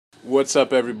What's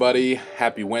up, everybody?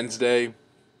 Happy Wednesday.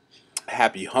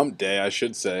 Happy hump day, I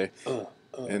should say.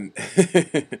 And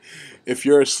if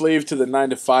you're a slave to the 9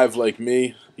 to 5 like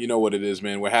me, you know what it is,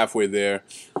 man. We're halfway there.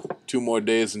 2 more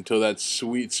days until that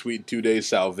sweet, sweet 2-day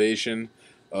salvation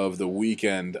of the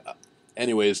weekend.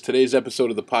 Anyways, today's episode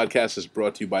of the podcast is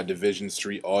brought to you by Division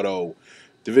Street Auto.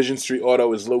 Division Street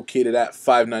Auto is located at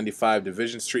 595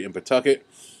 Division Street in Pawtucket,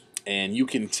 and you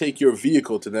can take your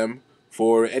vehicle to them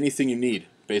for anything you need.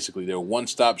 Basically, they're a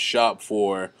one-stop shop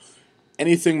for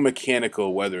anything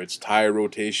mechanical, whether it's tire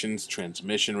rotations,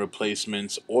 transmission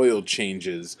replacements, oil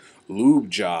changes, lube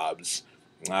jobs,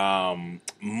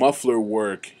 muffler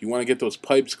work. You want to get those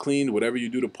pipes cleaned, whatever you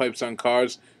do to pipes on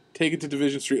cars, take it to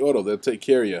Division Street Auto. They'll take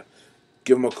care of you.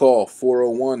 Give them a call,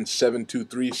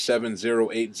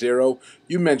 401-723-7080.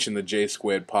 You mentioned the J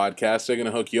Squared podcast. They're going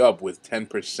to hook you up with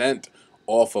 10%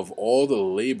 off of all the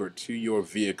labor to your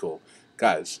vehicle.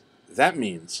 Guys, that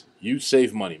means you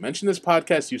save money. Mention this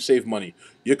podcast, you save money.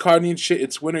 Your car needs shit.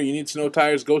 It's winter. You need snow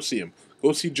tires. Go see him.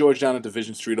 Go see George down at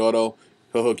Division Street Auto.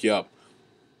 He'll hook you up.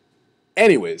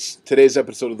 Anyways, today's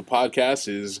episode of the podcast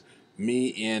is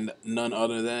me and none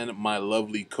other than my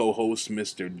lovely co-host,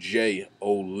 Mr. Jay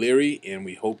O'Leary, and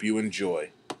we hope you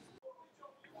enjoy.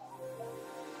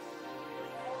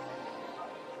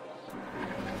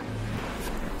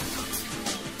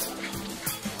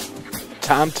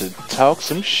 Time to talk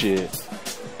some shit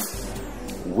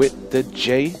with the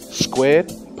J Squared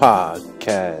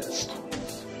podcast.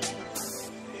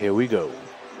 Here we go.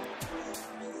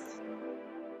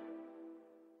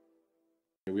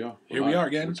 Here we are. Here we are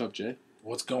again. What's up, Jay?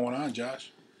 What's going on,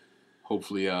 Josh?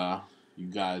 Hopefully, you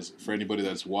guys, for anybody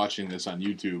that's watching this on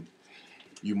YouTube,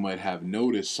 you might have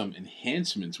noticed some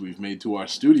enhancements we've made to our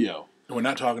studio. And we're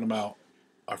not talking about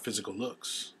our physical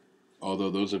looks. Although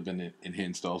those have been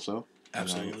enhanced also.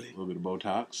 Absolutely. A little bit of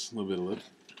Botox, a little bit of lip.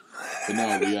 But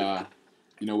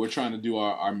no, we're trying to do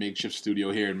our makeshift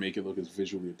studio here and make it look as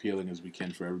visually appealing as we can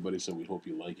for everybody, so we hope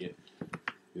you like it.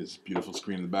 This beautiful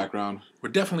screen in the background. We're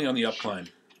definitely on the upcline.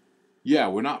 Yeah,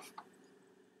 we're not.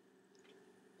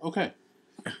 Okay.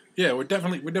 Yeah, we're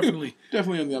definitely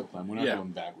Definitely on the upcline. We're not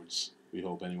going backwards. We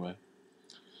hope anyway.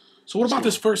 So what about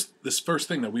this first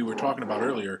thing that we were talking about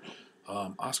earlier?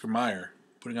 Oscar Mayer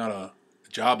putting out a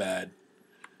job ad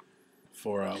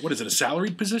for what is it? A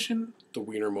salaried position? The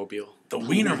Wienermobile. The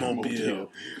Wienermobile.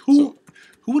 Who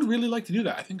would really like to do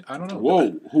that? I don't know.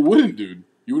 Whoa, who wouldn't, dude?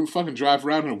 You wouldn't fucking drive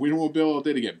around in a Wienermobile all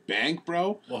day to get bank,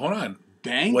 bro? Well, hold on.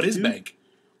 Bank? What is dude? bank?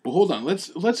 Well, hold on.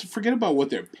 Let's forget about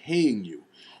what they're paying you.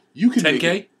 You could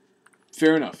 $10K?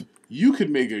 Fair enough. You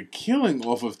could make a killing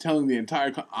off of telling the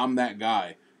entire I'm that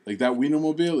guy. Like, that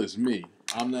Wienermobile is me.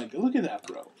 I'm that guy. Look at that,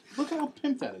 bro. Look at how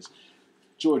pimp that is.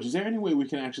 George, is there any way we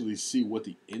can actually see what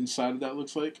the inside of that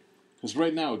looks like? Because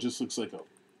right now it just looks like a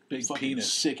Big fucking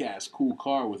penis. sick-ass cool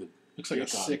car with a Looks like a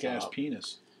dick on sick-ass top.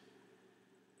 penis.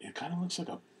 It kind of looks like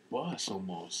a bus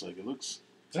almost. Like, it looks...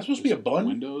 Is that supposed to be a bun?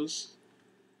 Windows.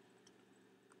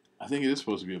 I think it is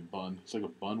supposed to be a bun. It's like a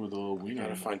bun with a little You wiener.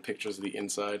 gotta find pictures of the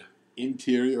inside.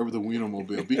 Interior of the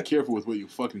Wienermobile. Be careful with what you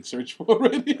fucking search for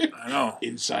right here. I know.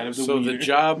 Inside of the So wiener.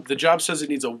 the job says it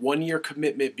needs a 1-year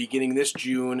commitment beginning this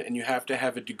June, and you have to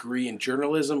have a degree in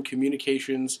journalism,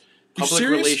 communications, You public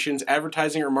serious? relations,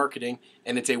 advertising, or marketing,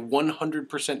 and it's a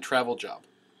 100% travel job.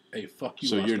 Hey, fuck you.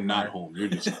 So you're Oscar not Mayer. home. You're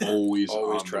just always,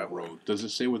 Always on traveling. the road. Does it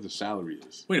say what the salary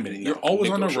is? Wait a minute. No, You're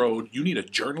always on the negotiable. road. You need a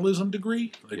journalism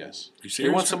degree? Like, Yes. Are you They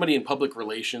serious? want somebody in public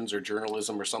relations or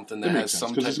journalism or something that, That has makes sense. some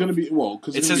Because type it's going to of... be, well,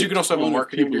 because It says you can also have a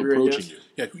marketing degree, I approaching guess. you.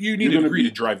 Yeah, you You're need a gonna degree be-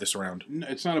 to drive this around. No,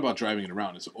 it's not about driving it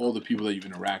around. It's all the people that you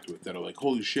interact with that are like,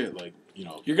 holy shit, like, you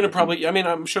know. You're going to probably... I mean,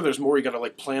 I'm sure there's more. You got to,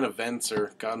 like, plan events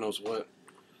or God knows what.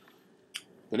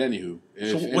 But anywho,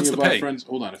 if So any what's of the our pay? friends,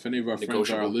 hold on, if any of our friends are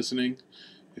Negotiable. listening,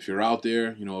 if you're out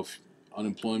there, you know, if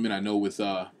unemployment, I know with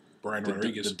Brian the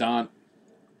Rodriguez. Don,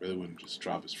 really wouldn't just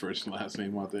drop his first and last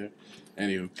name out there.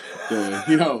 Anywho,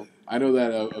 I know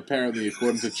that apparently,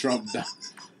 according to Trump,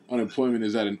 unemployment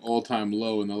is at an all-time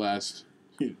low in the last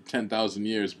 10,000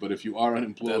 years. But if you are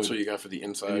unemployed, That's what you got for the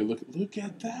and inside. you look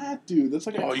at that, dude. That's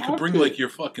like Oh, a you could bring cockpit. like your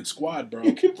fucking squad, bro.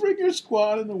 You could bring your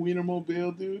squad in the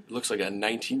Wienermobile, dude. Looks like a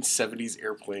 1970s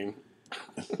airplane.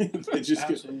 They just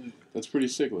get, Absolutely. that's pretty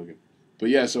sick looking. But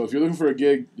yeah, so if you're looking for a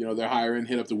gig, you know, they're hiring,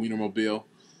 hit up the Wienermobile,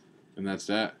 and that's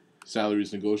that. Salary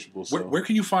is negotiable. So Where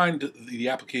can you find the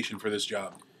application for this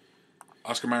job?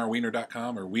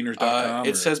 OscarMeyerWiener.com or Wieners.com?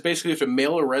 It says basically you have to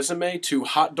mail a resume to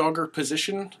hot dogger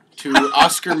position to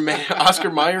Oscar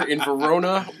Mayer in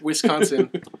Verona, Wisconsin.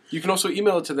 You can also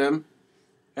email it to them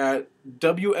at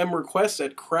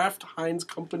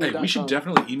wmrequests@kraftheinzcompany.com. Hey, we should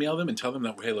definitely email them and tell them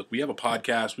that, hey, look, we have a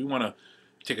podcast. We want to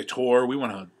take a tour. We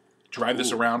want to drive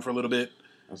this around for a little bit.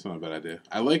 That's not a bad idea.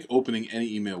 I like opening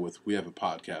any email with "We have a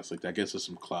podcast." Like that gets us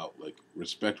some clout. Like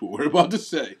respect what we're about to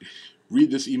say. Read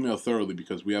this email thoroughly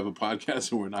because we have a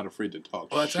podcast and we're not afraid to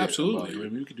talk. Well, that's shit absolutely. about I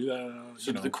it. mean, we could do that.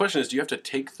 So the question is, do you have to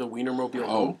take the Wienermobile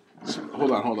home?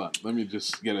 Hold on. Let me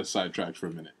just get us sidetracked for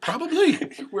a minute. Probably.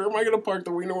 Where am I going to park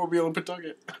the Wienermobile in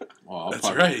Pawtucket? Oh, That's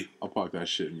right. I'll park that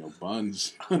shit in your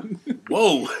buns.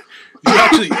 Whoa.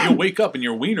 You'll wake up and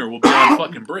your wiener will be on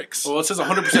fucking bricks. Well, it says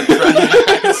 100%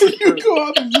 trash. You go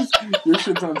up and just your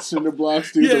shit's on cinder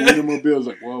blocks, dude. Yeah. The Wienermobile's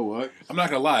like, whoa, what? I'm not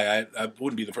going to lie. I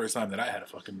wouldn't be the first time that I had to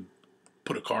fucking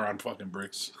put a car on fucking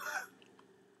bricks.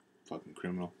 Fucking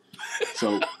criminal.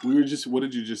 So we were just. What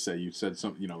did you just say? You said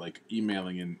something. Like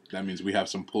emailing, and that means we have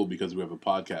some pull because we have a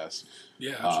podcast.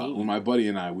 Yeah, absolutely. When my buddy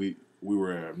and I, we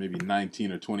were maybe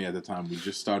 19 or 20 at the time. We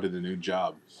just started a new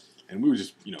job, and we were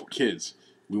just kids.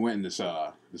 We went in this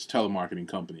telemarketing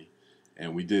company,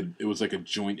 and we did. It was like a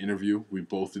joint interview. We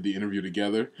both did the interview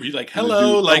together. Were you like, And the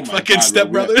hello, dude- like oh my fucking God,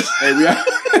 Step bro, Brothers?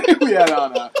 we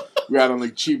had on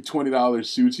like cheap $20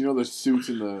 suits. You know the suits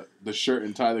and the shirt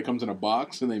and tie that comes in a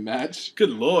box and they match.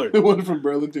 Good Lord. The one from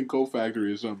Burlington Coat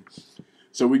Factory or something.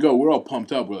 So we're all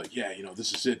pumped up. We're like, yeah,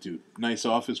 this is it, dude. Nice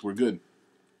office. We're good.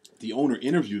 The owner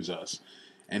interviews us,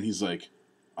 and he's like,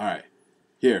 all right,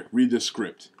 here, read this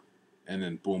script. And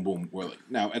then boom, boom. We're like,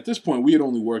 now at this point, we had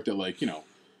only worked at fucking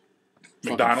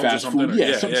McDonald's fast or something? food. Yeah,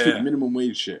 Yeah, some yeah, stupid yeah. minimum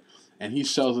wage shit. And he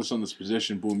sells us on this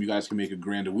position. Boom, you guys can make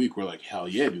 $1,000 a week. We're like, hell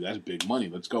yeah, dude, that's big money.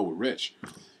 Let's go. We're rich.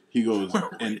 He goes, We're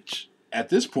and rich. at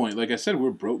this point, like I said,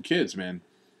 we're broke kids, man.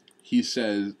 He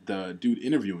says, the dude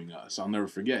interviewing us, I'll never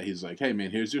forget. He's like, hey, man,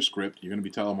 here's your script. You're going to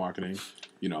be telemarketing.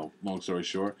 Long story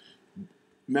short.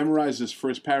 Memorize this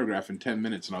first paragraph in 10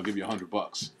 minutes and I'll give you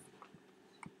 $100.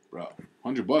 Bro,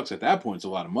 $100 at that point is a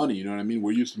lot of money. You know what I mean?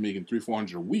 We're used to making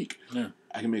 $300-400 a week. Yeah.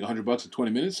 I can make $100 in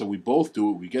 20 minutes. So we both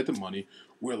do it. We get the money.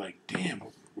 We're like, damn,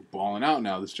 we're balling out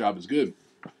now. This job is good.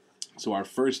 So our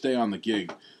first day on the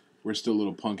gig, we're still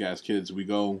little punk-ass kids. We're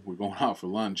going out for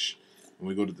lunch, and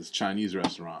we go to this Chinese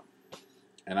restaurant.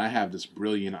 And I have this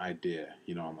brilliant idea.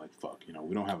 I'm like, fuck,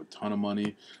 we don't have a ton of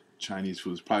money. Chinese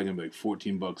food is probably going to be like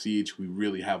 $14 each. We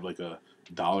really have like a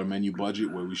dollar menu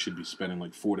budget where we should be spending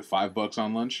like $4 to $5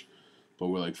 on lunch. But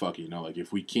we're like, fuck it, like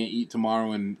if we can't eat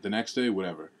tomorrow and the next day,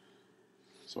 whatever.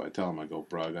 So I tell him, I go,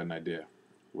 bro, I got an idea.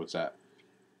 What's that?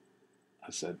 I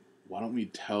said, why don't we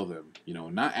tell them,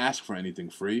 not ask for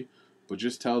anything free, but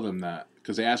just tell them that,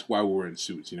 because they ask why we're in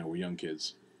suits, we're young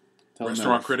kids. Tell them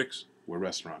Restaurant that critics? We're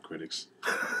restaurant critics.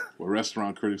 We're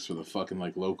restaurant critics for the fucking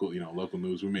local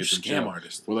news. We made some Scam show.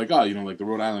 artists. We're like, like the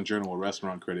Rhode Island Journal, we're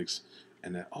restaurant critics.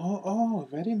 And then,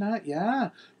 very nice, yeah.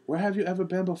 Where have you ever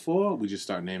been before? We just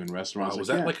start naming restaurants. Wow, was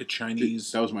like, that yeah. like a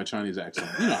Chinese... That was my Chinese accent.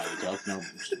 You know how we talk. No,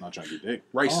 I'm not trying to be dick.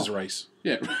 Rice is rice.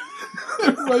 Yeah,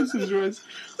 rice is rice.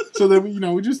 So then,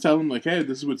 we just tell them, like, hey,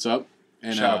 this is what's up.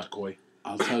 And Shout out to Koi.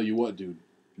 I'll tell you what, dude.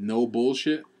 No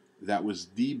bullshit. That was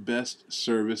the best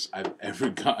service I've ever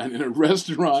gotten in a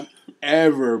restaurant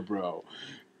ever, bro.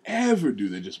 Ever,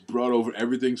 dude. They just brought over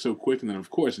everything so quick. And then, of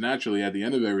course, naturally, at the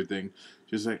end of everything,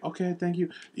 just like, okay, thank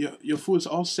you. Your food's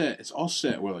all set. It's all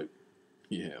set. We're like,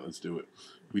 yeah, let's do it.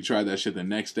 We tried that shit the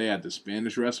next day at the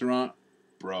Spanish restaurant.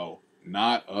 Bro,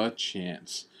 not a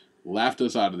chance. Laughed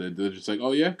us out of there. They're just like,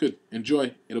 oh, yeah, good.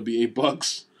 Enjoy. It'll be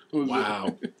 $8.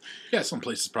 Wow. Yeah, some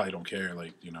places probably don't care,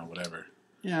 whatever.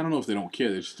 Yeah, I don't know if they don't care.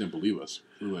 They just didn't believe us.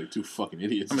 We were like two fucking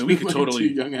idiots. I mean, we could Like totally...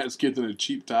 two young-ass kids in a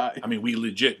cheap tie. I mean, we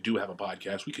legit do have a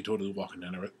podcast. We could totally walk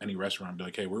into any restaurant and be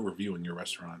like, hey, we're reviewing your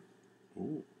restaurant.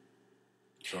 Ooh.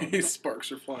 So,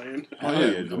 Sparks are flying. oh,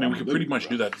 yeah. I mean, we could pretty much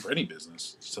do that for any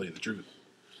business, to tell you the truth.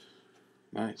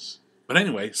 Nice. But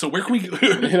anyway, so where can we...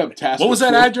 Hit up Tasca What was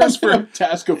that Ford. address for?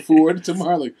 Tasca Ford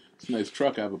tomorrow. Like, it's a nice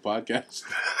truck. I have a podcast.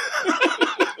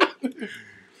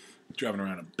 Driving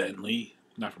around a Bentley.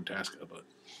 Not from Tasca, but...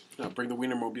 Bring the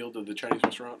Wienermobile to the Chinese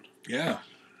restaurant. Yeah.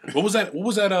 What was that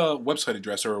website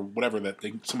address or whatever that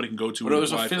somebody can go to? But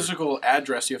there's a apply for? physical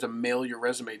address you have to mail your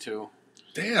resume to.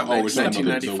 Damn. Oh, we're talking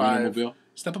about the 1995. Wienermobile?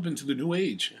 Step up into the new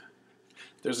age.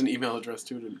 There's an email address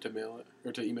too to mail it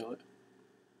or to email it.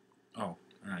 Oh, all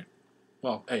right.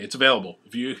 Well, hey, it's available.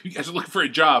 If you guys are looking for a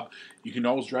job, you can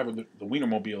always drive the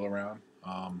Wienermobile around.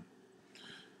 And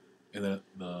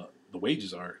the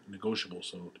wages are negotiable,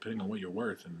 so depending on what you're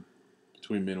worth and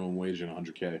Between minimum wage and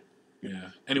 $100K. yeah,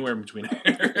 anywhere in between.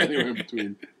 Anywhere in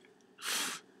between.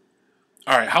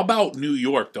 All right, how about New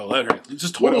York though? This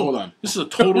is total. Hold on. This is a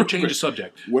total change of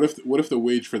subject. What if the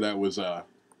wage for that was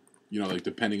like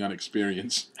depending on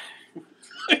experience?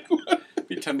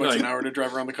 Be $10 Like- an hour to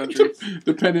drive around the country.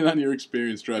 Depending on your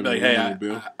experience driving Like, a hey,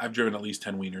 Wienermobile. I've driven at least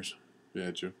 10 wieners.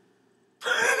 Yeah, true.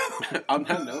 On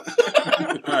that note,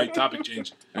 All right, topic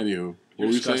change. Anywho, You're what were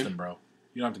you disgusting, saying? bro.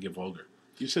 You don't have to get vulgar.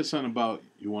 You said something about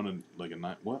you wanted like a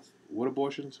night. What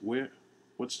abortions? Where?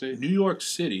 What state? New York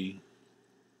City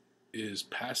is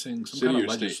passing some City kind or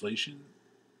of state? legislation.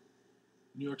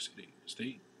 New York City,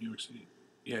 state, New York City.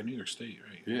 Yeah, New York State,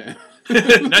 right? Yeah.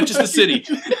 Not just the city.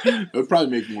 It would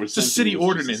probably make more It's a sense. city if it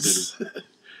was just ordinance. the city.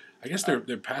 I guess they're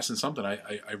passing something. I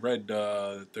read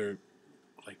that they're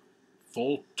like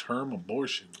full term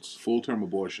abortions. Full term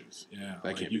abortions. Yeah, That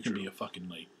like can't you be can true. be a fucking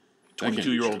like That can't be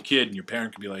 22-year-old true. kid, and your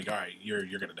parent can be like, "All right, you're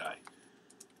gonna die."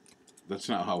 That's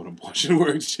not how an abortion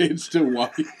works, Jay. It's still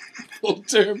why full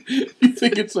term. You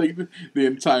think it's like the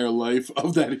entire life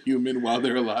of that human while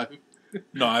they're alive?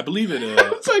 No, I believe it.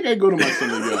 It's like I go to my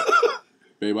son and go,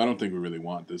 babe, I don't think we really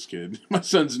want this kid. My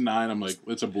son's 9. I'm like,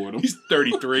 let's abort him. He's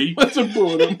 33. Let's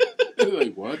abort him. They're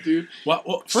like, what, dude? Well,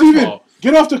 first Steven, of all,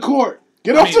 get off the court.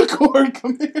 Get I off mean- the court.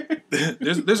 Come here.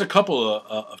 there's a couple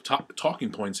of talking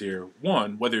points here.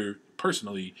 One, whether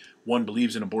personally one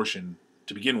believes in abortion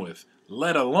to begin with,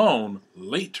 let alone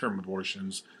late-term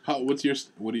abortions. How do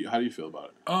you feel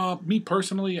about it? Me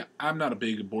personally, I'm not a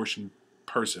big abortion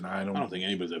person. I I don't think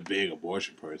anybody's a big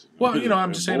abortion person. Well, you know,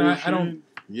 I'm just saying I don't. Abortion?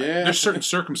 Yeah. There's certain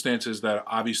circumstances that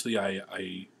obviously I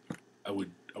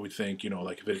would think, you know,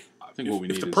 like I think what we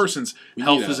if need the is person's we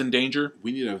health need is in danger.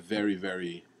 we need a very,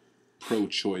 very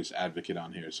pro-choice advocate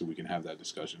on here so we can have that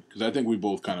discussion. Because I think we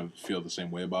both kind of feel the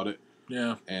same way about it,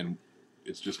 Yeah, and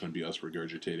it's just going to be us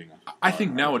regurgitating. I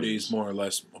think our nowadays opinions. more or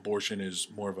less abortion is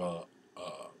more of a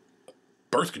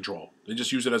birth control. They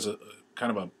just use it as a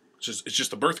kind of a it's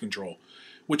just a birth control,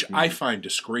 which I find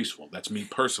disgraceful. That's me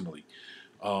personally.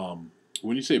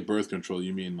 When you say birth control,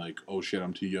 you mean like, oh shit,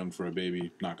 I'm too young for a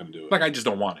baby, not going to do it. Like I just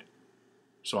don't want it,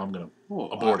 so I'm gonna well,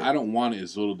 abort it. I don't want it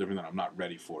is a little different than I'm not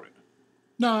ready for it.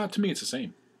 Nah, to me it's the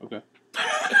same. Okay.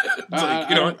 It's like,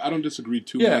 you know, I don't disagree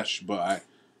too Yeah. much, but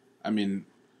I mean,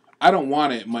 I don't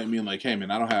want it might mean like, hey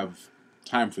man, I don't have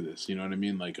time for this. You know what I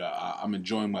mean? Like, I'm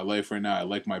enjoying my life right now. I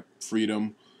like my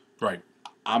freedom. right.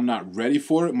 I'm not ready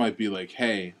for it. Might be like,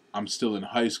 hey, I'm still in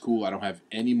high school. I don't have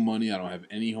any money. I don't have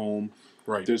any home.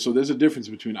 Right. So there's a difference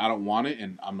between I don't want it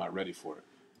and I'm not ready for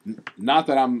it. Not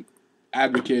that I'm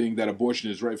advocating that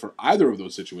abortion is right for either of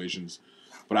those situations,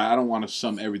 but I don't want to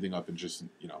sum everything up and just,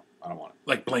 I don't want it.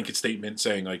 Like blanket statement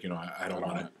saying like, you know, I don't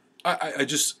want it. want I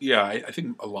just I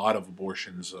think a lot of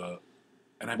abortions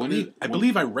and I When believe it- I when-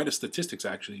 believe I read a statistic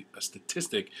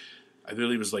I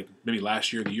believe it was like maybe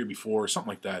last year, the year before, or something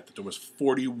like that, that there was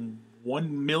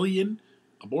 41 million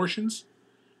abortions.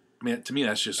 I mean, to me,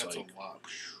 that's just That's like a lot.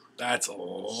 that's a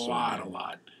lot,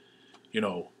 many. You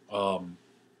know,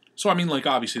 so I mean, like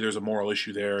obviously there's a moral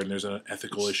issue there, and there's an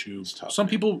ethical issue. it's tough, Some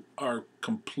man. people are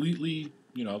completely,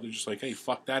 you know, they're just like, hey,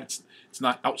 fuck that. It's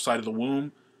not outside of the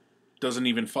womb. Doesn't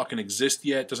even fucking exist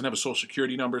yet. Doesn't have a social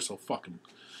security number. So fucking,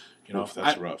 you know, Oof,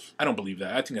 that's rough. I don't believe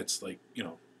that. I think that's like, you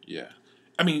know. Yeah.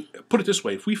 I mean, put it this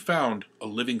way: if we found a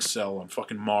living cell on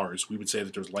fucking Mars, we would say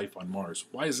that there's life on Mars.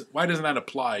 Why doesn't that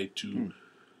apply to,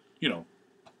 you know,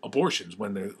 abortions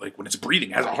when they're like when it's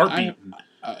breathing, has a heartbeat?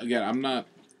 Again, I'm not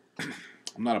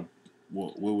a,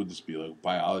 what would this be, like,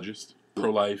 biologist?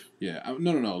 Pro-life. Yeah.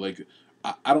 No. Like,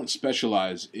 I don't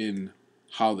specialize in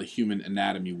how the human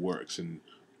anatomy works. And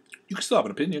You can still have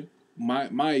an opinion.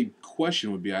 my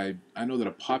question would be, I know that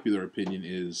a popular opinion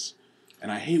is,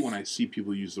 and I hate when I see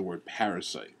people use the word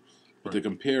parasite, but they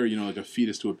compare, like a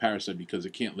fetus to a parasite because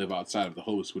it can't live outside of the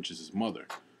host, which is his mother.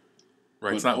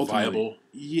 Right. It's But not ultimately- viable.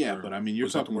 Yeah, Or but I mean, you're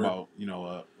was that the talking word?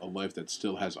 about, a life that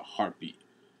still has a heartbeat,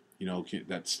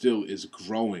 that still is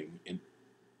growing and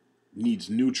needs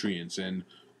nutrients and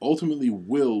ultimately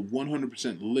will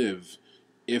 100% live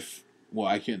if, well,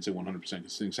 I can't say 100%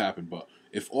 because things happen, but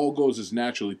if all goes as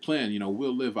naturally planned,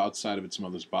 will live outside of its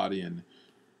mother's body and,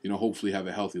 hopefully have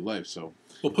a healthy life. So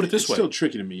Well, put it this it's way: still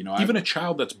tricky to me, even a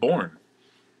child that's born,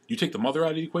 you take the mother out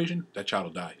of the equation, that child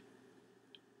will die.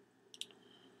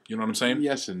 You know what I'm saying?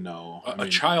 yes and no. A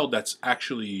child that's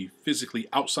actually physically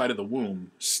outside of the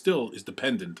womb still is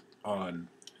dependent on.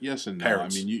 Yes and no.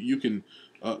 Parents. I mean, you can,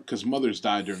 because mothers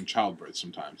die during childbirth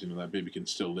sometimes. That baby can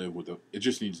still live with it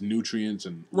just needs nutrients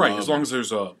and Right, love. as long as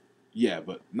there's a. Yeah,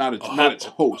 but not its A its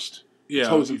host. Yeah. Its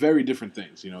host are very different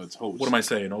things. It's host. What am I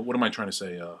saying? What am I trying to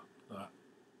say?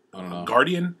 I don't know.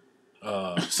 Guardian?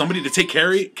 Somebody to take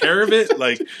care of it?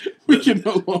 Like, We can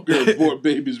no longer abort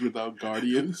babies without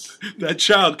guardians. that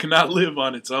child cannot live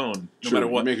on its own, no True, matter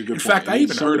you what. make a good In point. fact, You I need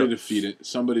even heard somebody of. to feed it,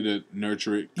 somebody to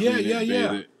nurture it, Yeah, clean yeah, it, yeah.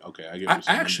 bathe it. Okay, I get I what you're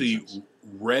saying. actually 100%.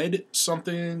 read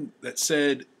something that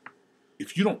said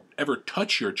if you don't ever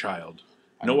touch your child,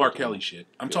 I no know R. what Kelly shit.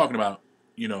 I'm talking about,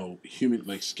 human,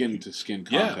 like skin to skin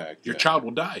yeah, contact. your child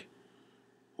will die.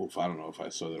 Oof, I don't know if I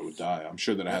saw that it would die. I'm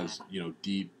sure that it has,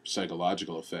 deep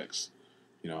psychological effects.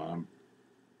 I don't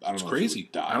It's know crazy. if it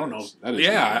would die. I don't know. That is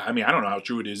Yeah, weird. I mean, I don't know how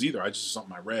true it is either. I just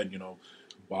something I read,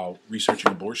 while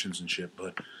researching abortions and shit.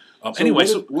 But anyway,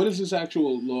 what does this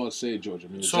actual law say, George?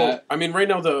 I mean, right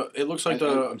now it looks like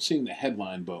I'm seeing the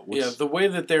headline, but the way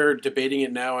that they're debating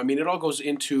it now. I mean, it all goes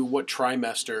into what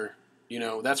trimester.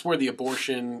 That's where the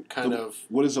abortion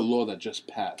what is the law that just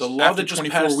passed? The law after that just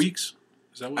 24 passed. weeks.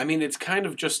 Is that what? I mean, it's kind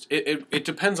of just it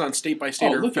depends on state by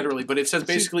state or federally, but it says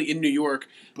basically in New York,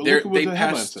 but look at what the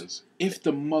headline says. If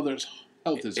the mother's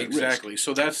health is at risk. Exactly.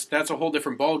 So that's a whole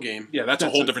different ball game. Yeah, that's a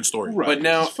whole different story. Right. But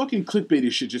now, this fucking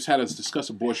clickbaity shit just had us discuss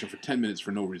abortion for 10 minutes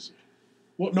for no reason.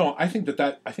 Well, no, I think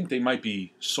I think they might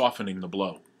be softening the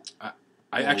blow.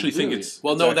 I actually think it's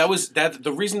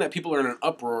the reason that people are in an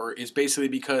uproar is basically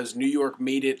because New York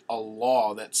made it a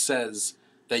law that says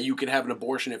that you can have an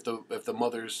abortion if the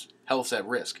mother's health's at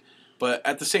risk. But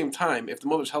at the same time, if the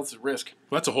mother's health is at risk,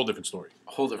 well, that's a whole different story.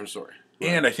 A whole different story.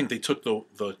 Right. And I think they took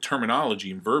the terminology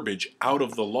and verbiage out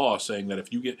of the law, saying that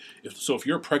if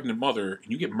you're a pregnant mother and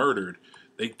you get murdered,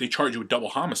 they charge you with double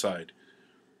homicide.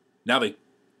 Now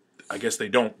I guess they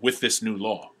don't with this new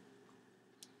law.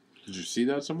 Did you see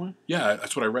that somewhere? Yeah,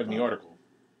 that's what I read in the article.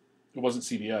 It wasn't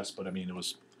CBS, but I mean it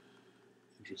was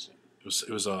interesting. It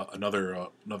was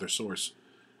another source.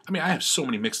 I mean, I have so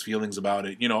many mixed feelings about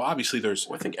it. Obviously there's.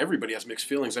 Well, I think everybody has mixed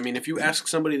feelings. I mean, if you ask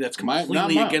somebody that's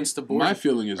completely against abortion, my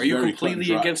feeling is, are you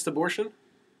completely against abortion?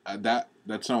 That's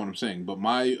not what I'm saying. But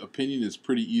my opinion is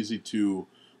pretty easy to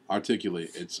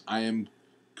articulate. I am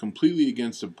completely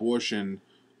against abortion,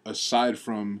 aside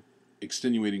from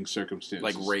extenuating circumstances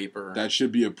like rape or that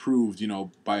should be approved,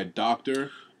 by a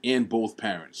doctor and both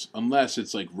parents, unless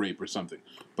it's like rape or something.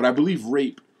 But I believe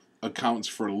rape accounts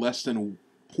for less than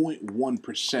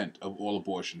 0.1% of all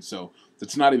abortions, so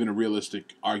that's not even a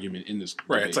realistic argument in this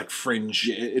right. debate. It's like fringe.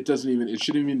 Yeah, it doesn't even. It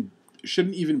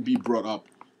shouldn't even be brought up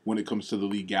when it comes to the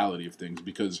legality of things,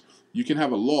 because you can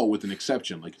have a law with an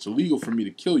exception. Like, it's illegal for me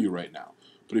to kill you right now,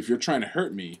 but if you're trying to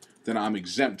hurt me, then I'm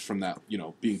exempt from that.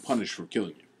 Being punished for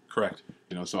killing you. Correct.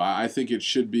 So I think it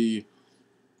should be.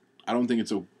 I don't think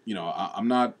it's a. I'm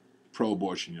not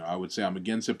pro-abortion. I would say I'm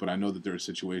against it, but I know that there are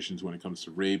situations when it comes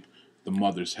to rape, the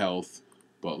mother's health.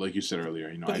 But like you said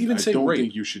earlier, but I don't rape.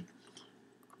 think you should.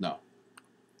 No.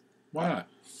 Why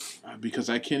not? Because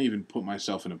I can't even put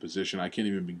myself in a position. I can't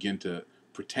even begin to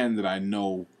pretend that I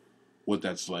know what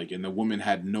that's like. And the woman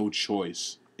had no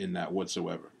choice in that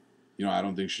whatsoever. I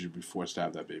don't think she should be forced to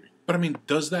have that baby. But I mean,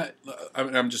 does that?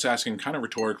 I'm just asking, kind of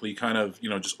rhetorically, kind of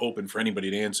just open for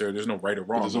anybody to answer. There's no right or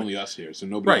wrong. But there's only us here, so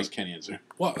nobody else can answer.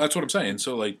 Well, that's what I'm saying.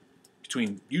 So, like,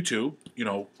 between you two,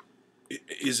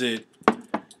 is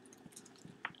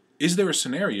there a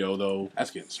scenario though? That's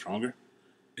getting stronger.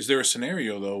 Is there a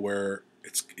scenario though where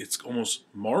it's almost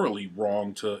morally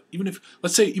wrong to even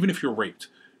if you're raped,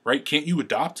 right? Can't you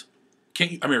adopt?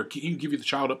 Can't you give the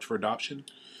child up for adoption?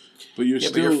 But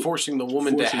you're forcing the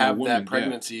woman to have that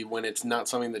pregnancy when it's not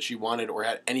something that she wanted or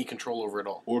had any control over at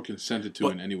all, or consented to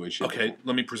in any way, shape, or form. Okay,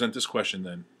 let me present this question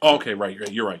then. Oh, okay, right,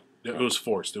 you're right. It was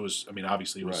forced. It was. I mean,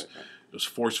 obviously, it was. Right. It was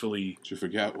forcefully. Did you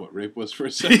forget what rape was for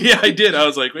a second? Yeah, I did. I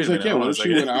was like, wait a minute. Yeah, what if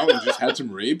she went out and just had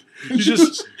some rape?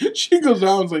 She goes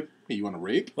out and is like, hey, you want to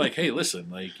rape? Like, hey,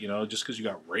 listen, just because you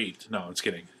got raped. No, I'm just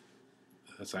kidding.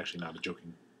 That's actually not a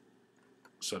joking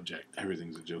subject.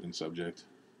 Everything's a joking subject.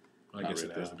 I guess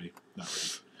it has to be. Not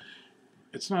rape.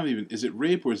 It's not even. Is it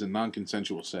rape or is it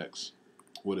non-consensual sex?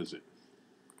 What is it?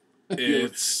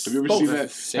 It's. Have you ever seen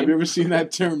that? Have you ever seen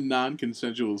that term,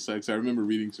 non-consensual sex? I remember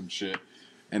reading some shit,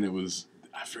 and it was.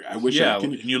 I wish. Yeah,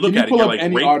 can you look at it. Pull up like,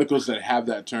 any rape? articles that have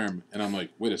that term, and I'm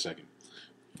like, wait a second.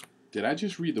 Did I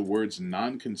just read the words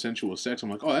non-consensual sex? I'm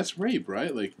like, oh, that's rape,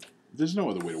 right? Like, there's no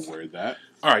other way to word that.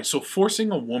 All right, so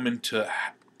forcing a woman to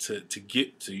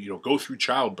go through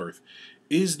childbirth.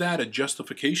 Is that a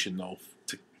justification, though,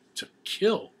 to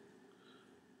kill?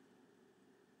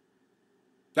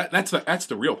 That's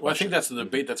the real question. Well, I think that's the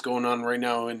debate that's going on right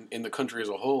now in the country as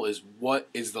a whole is what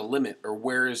is the limit or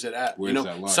where is it at? Where's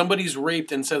that line? Somebody's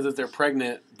raped and says that they're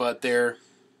pregnant, but they're,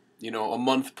 a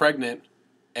month pregnant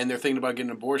and they're thinking about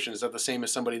getting an abortion. Is that the same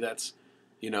as somebody that's,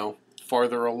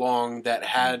 farther along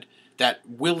that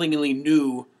willingly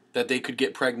knew that they could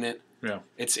get pregnant? Yeah.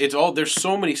 It's all, there's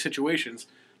so many situations.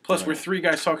 Plus, we're three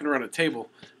guys talking around a table.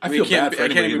 I feel bad for I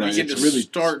can't anybody even that begin to really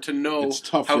start to know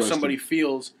how somebody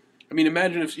feels. I mean,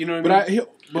 imagine if, what I mean?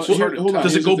 Hold on,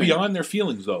 does it go beyond their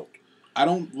feelings, though? I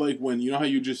don't like when, how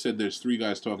you just said there's three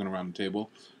guys talking around the table,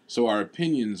 so our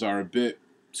opinions are a bit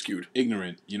skewed,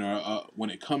 ignorant, when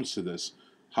it comes to this.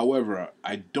 However,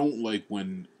 I don't like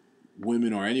when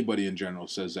women or anybody in general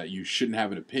says that you shouldn't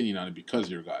have an opinion on it because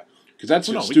you're a guy. Because that's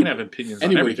Well, no, just we stupid. can have opinions on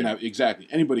Anybody everything. can have exactly.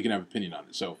 Anybody can have opinion on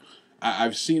it. So I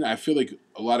feel like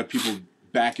a lot of people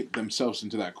back it themselves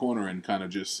into that corner and kind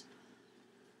of just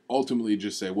ultimately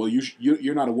just say, well,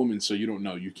 you're not a woman, so you don't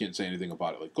know. You can't say anything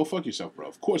about it. Like, go fuck yourself, bro.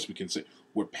 Of course we can say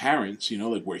we're parents. You know,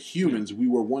 like we're humans. We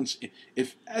were once.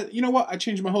 If you know what, I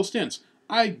changed my whole stance.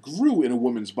 I grew in a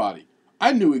woman's body.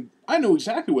 I knew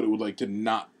exactly what it would like to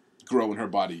not grow in her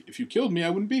body. If you killed me, I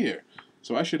wouldn't be here.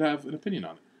 So I should have an opinion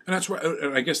on it. And that's right.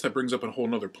 And I guess that brings up a whole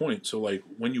nother point. So, like,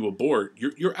 when you abort,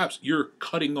 you're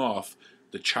cutting off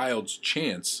the child's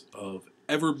chance of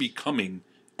ever becoming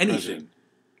anything, President.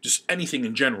 just anything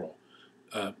in general.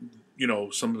 You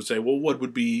know, some would say, well, what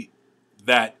would be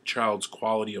that child's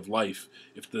quality of life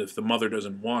if the mother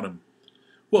doesn't want him?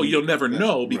 Well, you'll never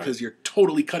know because you're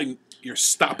totally you're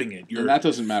stopping it. And that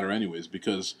doesn't matter anyways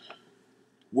because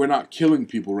we're not killing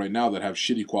people right now that have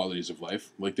shitty qualities of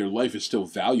life. Like, their life is still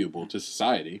valuable to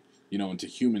society, you know, and to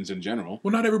humans in general.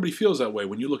 Well, not everybody feels that way.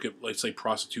 When you look at, let's say,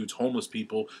 prostitutes, homeless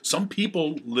people, some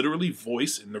people literally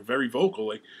voice, and they're very vocal,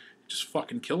 like, just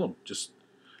fucking kill them. Just,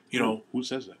 you know. Who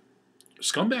says that?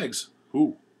 Scumbags.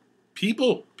 Who?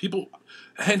 People.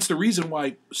 Hence the reason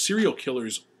why serial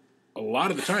killers, a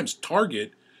lot of the times,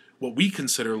 target what we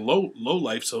consider low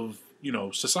lifes of, you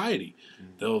know, society.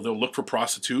 They'll look for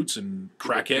prostitutes and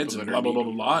crackheads and blah blah blah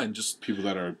blah blah, and just people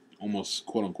that are almost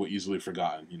quote unquote easily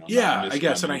forgotten. You know. Yeah, I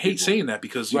guess, and I hate saying that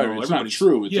because you know it's not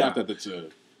true. It's yeah. not that it's a,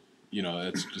 you know,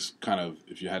 it's just kind of,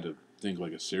 if you had to think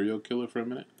like a serial killer for a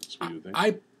minute, that's what you would think.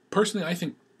 I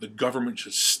think the government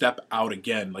should step out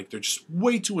again. Like, they're just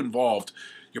way too involved.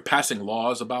 You're passing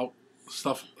laws about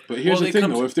stuff. But here's the thing,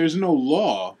 though. If there's no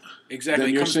law,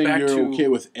 then you're saying you're okay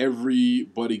with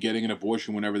everybody getting an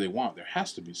abortion whenever they want. There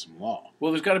has to be some law.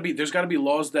 Well, there's got to be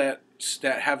laws that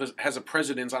has a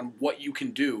precedence on what you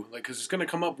can do. Like, because it's going to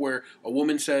come up where a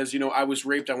woman says, you know, I was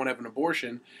raped, I want to have an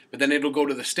abortion, but then it'll go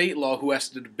to the state law who has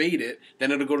to debate it.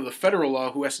 Then it'll go to the federal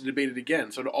law who has to debate it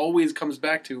again. So it always comes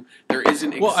back to there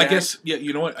isn't. Well, I guess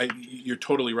you know what, you're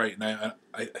totally right, and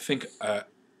I think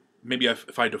maybe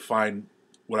if I define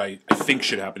what I think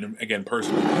should happen, and again,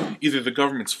 personally, either the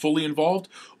government's fully involved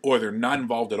or they're not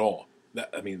involved at all.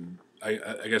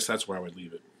 I guess that's where I would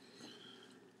leave it.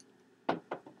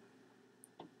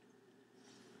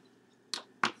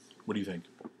 What do you think?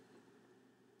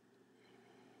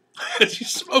 You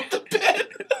smoked the pen.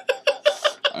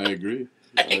 I agree.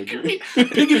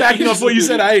 Piggybacking off what you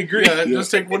said, I agree. Yeah,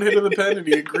 just take one hit of the pen and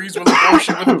he agrees with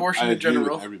abortion in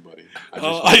general. With everybody. I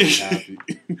just want to be happy.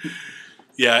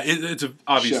 Yeah, it's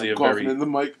obviously Chef a very. in the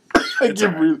mic.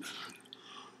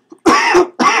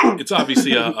 It's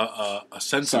obviously a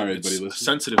sensitive, Sorry,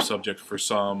 sensitive subject for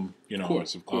some. You know,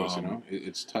 of course. You know,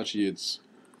 it's touchy.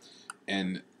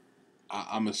 And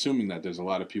I'm assuming that there's a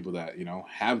lot of people that, you know,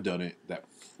 have done it that,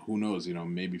 who knows, you know,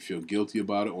 maybe feel guilty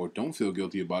about it or don't feel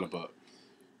guilty about it, but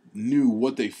knew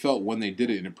what they felt when they did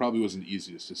it, and it probably wasn't the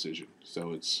easiest decision.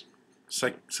 So it's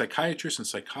psychiatrists and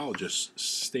psychologists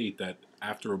state that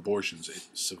after abortions, it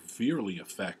severely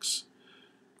affects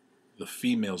the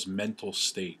female's mental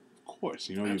state. Of course,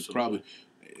 you know, Absolutely.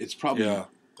 it's probably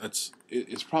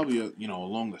it's probably you know,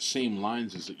 along the same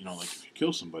lines as, you know, like if you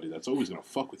kill somebody, that's always gonna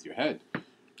fuck with your head,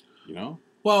 you know.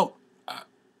 Well,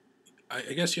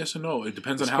 I guess yes and no. It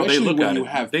depends on how Especially they look when at you it.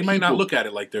 have They might not people- look at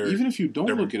it like they're Even if you don't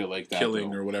look at it like that, killing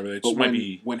though, or whatever. It but just might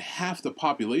be when half the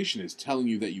population is telling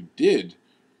you that you did,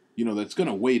 you know, that's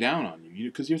gonna weigh down on you,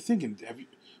 because you're thinking, have you,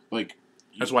 like,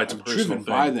 That's why it's a I've personal driven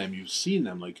by thing. them, you've seen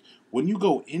them. Like, when you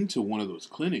go into one of those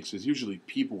clinics, there's usually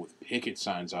people with picket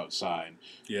signs outside,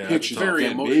 yeah, pictures of very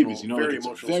dead emotional, babies. You know, very like, it's a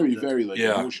emotional very, subject. very like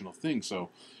Yeah. emotional thing. So,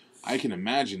 I can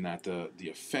imagine that the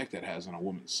effect that has on a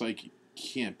woman's psyche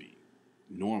can't be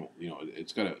normal. You know,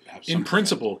 it's got to have some In effect.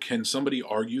 principle, can somebody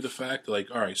argue the fact,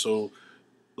 like, all right, so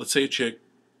let's say a chick,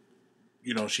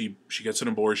 you know, she gets an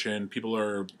abortion, people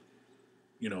are,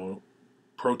 you know,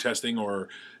 protesting or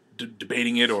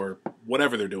debating it or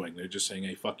whatever they're doing. They're just saying,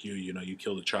 hey, fuck you, you know, you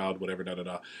killed a child, whatever,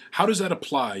 da-da-da. How does that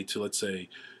apply to, let's say,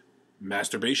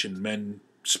 masturbation, men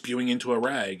spewing into a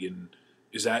rag, and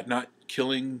is that not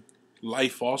killing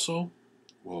life also?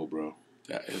 Whoa, bro.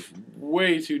 That is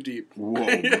way too deep. Whoa,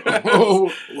 bro.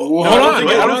 No, Whoa. I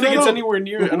don't No, think no, it's no. anywhere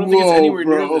near. I don't think it's anywhere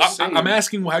near Whoa, the bro. same. I'm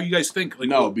asking how you guys think. Like,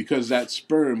 No, because that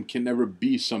sperm can never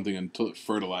be something until it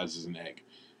fertilizes an egg.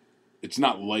 It's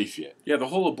not life yet. Yeah, the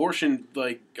whole abortion,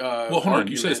 like. well, hold on.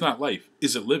 You said it's not life.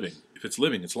 Is it living? If it's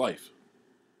living, it's life.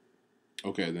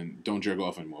 Okay, then don't jerk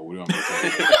off anymore. What do you want me to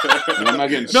tell you? I'm not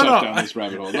getting sucked down this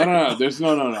rabbit hole. No.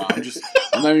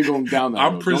 I'm I'm not even going down that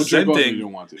I'm road. Don't jerk off if presenting- you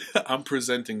don't want to. I'm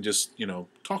presenting just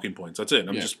talking points. That's it.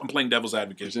 I'm playing devil's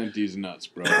advocate. Present these nuts,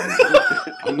 bro.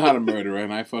 I'm not a murderer,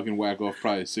 and I fucking whack off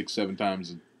probably 6-7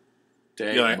 times.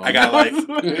 Dang. You're like,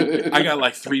 I got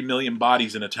like 3 million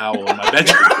bodies in a towel in my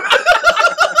bedroom.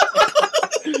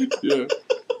 Yeah.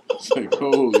 It's like,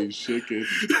 holy shit, kid.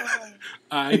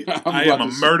 I I'm am about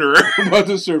a to murderer I'm about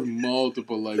to serve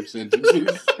multiple life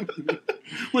sentences.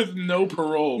 with no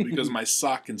parole because my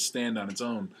sock can stand on its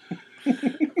own.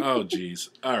 Oh, jeez.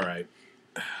 All right.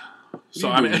 So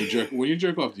I mean, when you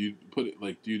jerk off, do you put it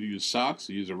like? Do you use socks?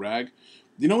 Do you use a rag?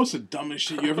 You know what's the dumbest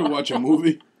shit? You ever watch a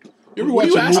movie? You ever what are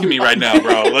watch you a asking movie? me right now,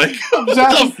 bro? Like, I'm just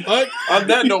asking. fuck? On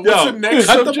that note, Yo, what's the next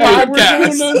cut the subject?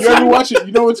 podcast. You ever watch it?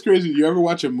 You know what's crazy? You ever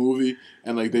watch a movie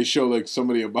and like they show like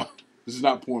somebody about? This is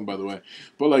not porn, by the way,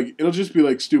 but like it'll just be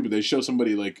like stupid. They show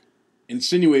somebody like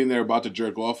insinuating they're about to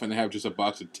jerk off and they have just a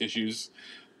box of tissues.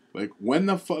 Like, when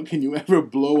the fuck can you ever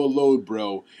blow a load,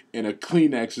 bro, and a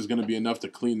Kleenex is gonna be enough to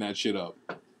clean that shit up?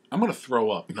 I'm gonna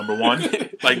throw up. Number one,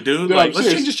 like, dude, No, like, I'm let's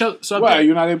serious. change the subject. Why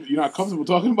you're not comfortable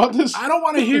talking about this? I don't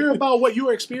want to hear about what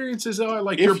your experiences are.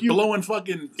 Like, If you're you- blowing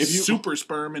fucking if you- super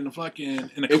sperm in a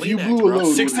fucking in a If you Kleenex, blew a bro.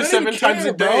 load, 6 to I don't 7 even times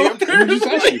care, a day. bro. Let me just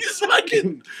ask you. It's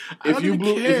fucking. I don't even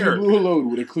if you care. blew a load,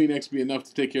 would a Kleenex be enough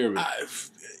to take care of it?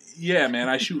 Yeah, man,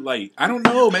 I shoot light. I don't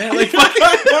know, man. Like, fuck.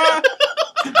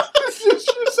 It's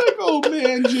just like, oh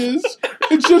man,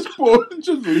 it just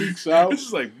leaks out. It's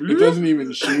just like It doesn't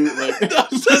even shoot. Like, It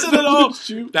doesn't at all.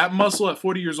 shoot. That muscle at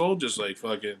 40 years old, just like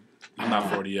fucking. I'm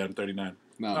not 40 yet. I'm 39.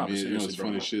 Nah, Oh, man, you know seriously, what's bro.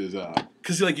 funny shit is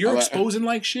Because like you're I like- exposing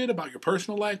like shit about your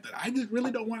personal life that I just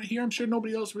really don't want to hear. I'm sure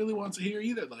nobody else really wants to hear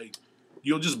either. Like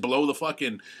you'll just blow the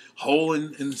fucking hole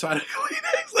inside of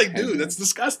Kleenex. Like, dude, that's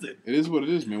disgusting. it is what it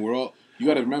is, man. We're all. You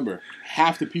got to remember,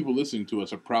 half the people listening to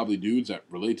us are probably dudes that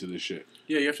relate to this shit.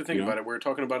 Yeah, you have to think You know? about it. We're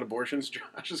talking about abortions.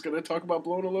 Josh is going to talk about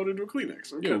blowing a load into a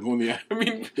Kleenex. Okay. Yeah, going the. I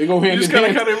mean, They go you hand just in got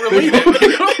to hand. kind of They relate go-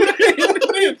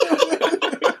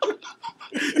 it.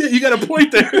 Yeah, you got a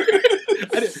point there.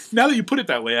 Now that you put it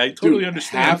that way, I totally Dude,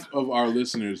 understand. half of our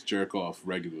listeners jerk off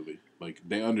regularly. Like,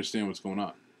 they understand what's going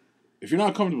on. If you're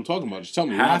not comfortable talking about it, just tell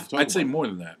me. We don't have Half, to talk I'd say about it. more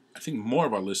than that. I think more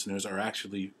of our listeners are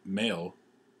actually male.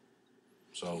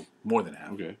 So more than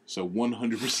half. Okay, so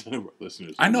 100% of our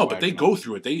listeners. I know, are but they whacking go off.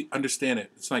 through it. They understand it.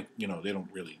 It's like, they don't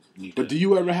really need But to do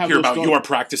you ever have hear those about thoughts? your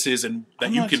practices and that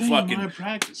I'm you not can saying fucking my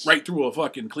practice. right through a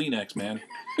fuking Kleenex, man.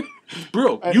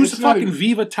 Bro, It's use the not fucking even-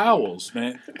 Viva towels,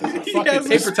 man. He Fucking has a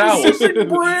paper towels. specific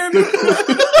brand.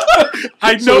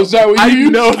 I So know. is that what I you use?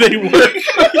 know they work.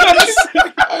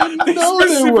 I They know they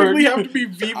specifically work. have to be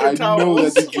Viva I know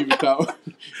towels. that they Viva towel.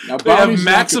 Now They have Bounty's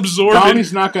max not, absorbent.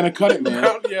 Bounty's not gonna cut it,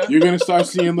 man. Yeah. You're gonna start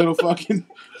seeing little fucking.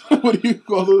 What do you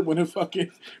call it when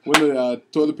the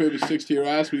toilet paper sticks to your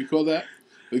ass? What do you call that?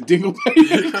 Like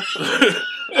dingleberry.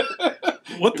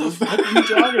 What the fuck are you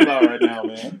talking about right now,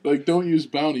 man? Like, don't use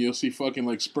Bounty. You'll see fucking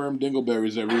like sperm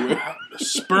dingleberries everywhere.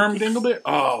 Sperm dingleberry?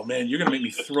 Oh man, you're gonna make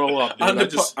me throw up.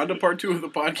 Dude. On to part 2 of the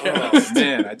podcast. Oh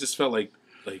man, I just felt like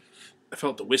I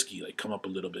felt the whiskey come up a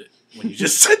little bit when you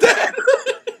just said that.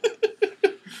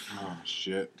 Oh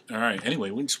shit. All right.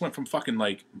 Anyway, we just went from fucking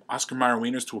like Oscar Mayer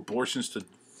wieners to abortions to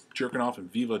jerking off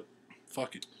and Viva.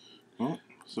 Fuck it. Well,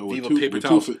 so Viva paper we're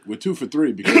towels. we're 2 for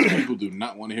 3 because people do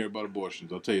not want to hear about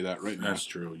abortions. I'll tell you that right now. That's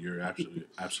true. You're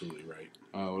absolutely right,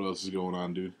 What else is going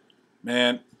on, dude?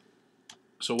 man.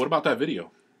 So what about that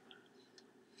video?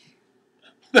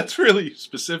 That's really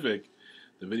specific.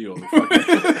 The video. Of the fucking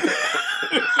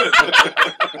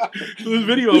the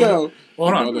video. Yo, Hold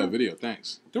about on. that video.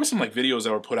 Thanks. There were some videos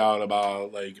that were put out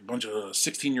about a bunch of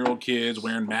 16-year-old kids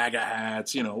wearing MAGA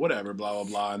hats, whatever, blah blah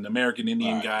blah, and the American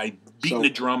Indian Right. guy beating So- a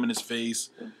drum in his face.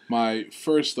 My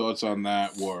first thoughts on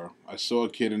that were I saw a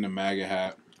kid in a MAGA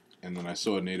hat, and then I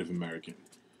saw a Native American.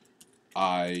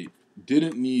 I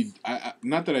didn't need,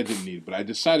 not that I didn't need, but I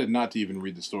decided not to even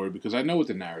read the story because I know what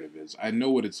the narrative is. I know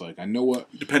what it's like. I know what.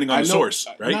 Depending on I the know- source,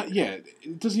 right?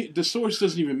 It doesn't. The source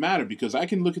doesn't even matter because I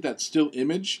can look at that still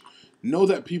image, know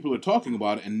that people are talking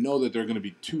about it, and know that there are going to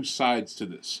be two sides to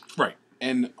this. Right.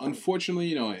 And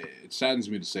unfortunately, it saddens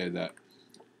me to say that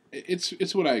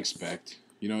it's what I expect.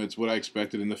 It's what I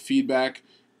expected, and the feedback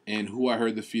and who I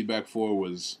heard the feedback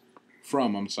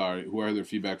from. I'm sorry, who I heard their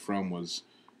feedback from was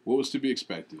what was to be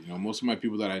expected. Most of my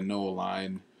people that I know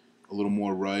align a little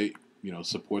more right.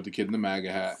 Support the kid in the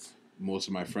MAGA hat. Most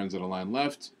of my friends that align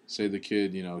left say the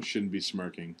kid, shouldn't be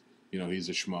smirking. He's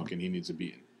a schmuck and he needs a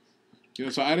beating.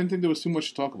 So I didn't think there was too much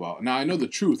to talk about. Now I know the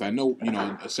truth. I know,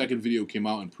 a second video came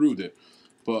out and proved it.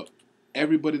 But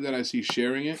everybody that I see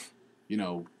sharing it,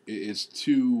 it's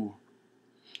too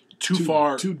Too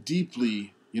far. too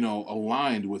deeply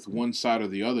aligned with one side or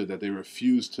the other that they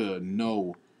refuse to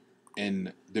know,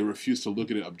 and they refuse to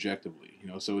look at it objectively.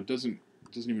 So it doesn't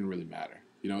even really matter.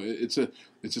 It's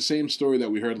the same story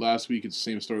that we heard last week. It's the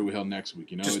same story we held next week.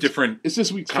 Just different. It's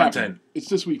this week's content. Kaepernick. It's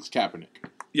this week's Kaepernick.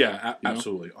 Yeah,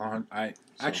 absolutely. I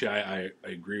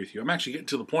agree with you. I'm actually getting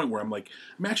to the point where I'm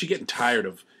actually getting tired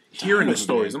of hearing the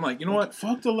stories. I'm like, you know what?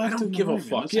 Fuck the left. I don't give a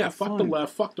fuck. Yeah, fuck the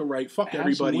left. Fuck the right. Fuck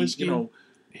everybody.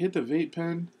 Hit the vape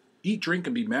pen. Eat, drink,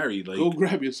 and be merry. Go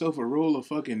grab yourself a roll of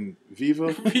fucking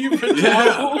Viva. Viva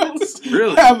yeah.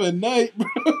 Really? Have a night, bro.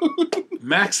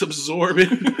 Max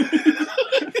Absorbent.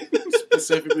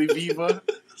 Specifically Viva.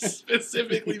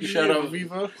 Specifically Viva. Shout out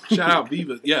Viva. Shout out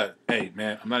Viva. Yeah. Hey,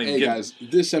 man. I'm not even kidding. Hey, guys.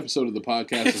 This episode of the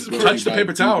podcast is brought touch to you the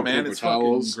paper by towel, Viva man. Paper It's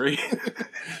towels. fucking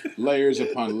great. Layers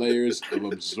upon layers of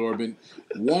absorbent.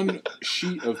 One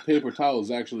sheet of paper towel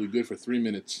is actually good for 3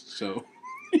 minutes, so...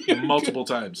 Multiple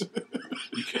times.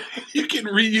 You can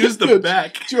reuse the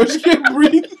back. George can't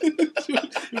breathe.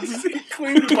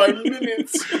 Clean by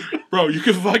minutes. Bro, you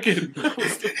can fucking...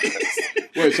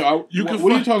 Wait, so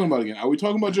what are you talking about again? Are we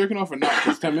talking about jerking off or not?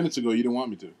 Because 10 minutes ago, you didn't want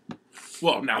me to.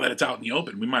 Well, now that it's out in the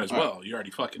open, we might as well. Right. You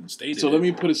already fucking stated So let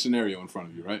me put a scenario in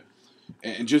front of you, right?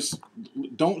 And just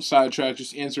don't sidetrack.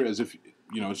 Just answer as if,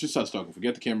 it's just us talking.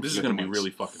 Forget the camera. This is going to be really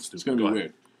fucking stupid. It's going to be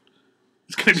weird.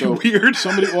 It's going to be weird.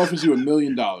 Somebody offers you $1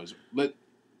 million. Let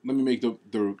me make the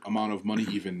amount of money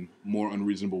even more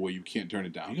unreasonable where you can't turn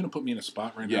it down. You're going to put me in a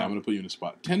spot right now? Yeah, I'm going to put you in a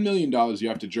spot. $10 million, you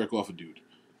have to jerk off a dude.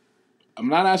 I'm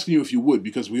not asking you if you would,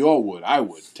 because we all would. I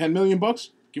would. $10 million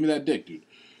bucks? Give me that dick, dude.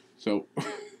 So,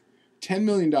 $10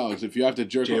 million if you have to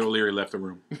jerk off... Jay O'Leary left the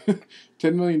room.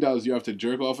 $10 million you have to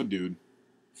jerk off a dude.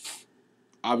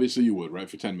 Obviously you would, right?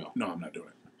 For $10 million. No, I'm not doing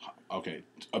it. Okay.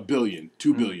 $1 billion.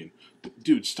 $2 billion.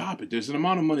 Dude, stop it. There's an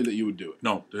amount of money that you would do it.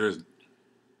 No, there isn't.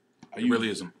 It really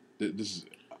isn't. This is...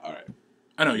 All right.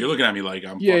 I know, you're looking at me like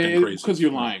I'm fucking crazy. Because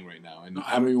you're lying right now. And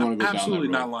I don't even want to go down that road. Absolutely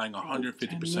not lying 150%.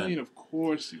 $10 million, of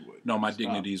course you would. No, my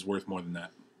dignity is worth more than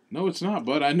that. No, it's not,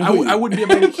 bud. I know I wouldn't be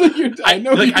able to... I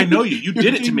know you. You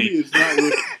did it to me.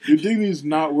 Your dignity is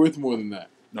not worth more than that.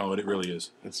 No, it really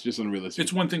is. It's just unrealistic.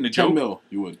 It's one thing to joke. 10 mil,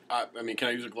 you would. I mean, can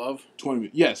I use a glove? 20 mil.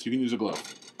 Yes, you can use a glove.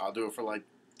 I'll do it for like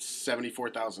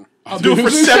 $74,000. I'll do it for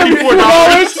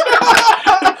 $74.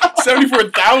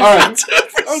 $74,000. Right.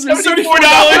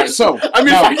 $74. So I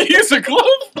mean, if I can use a glove.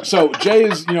 So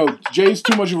Jay's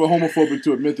too much of a homophobic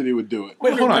to admit that he would do it.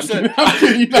 Wait, hold on. You're not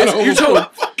a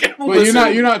homophobic.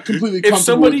 But you're not completely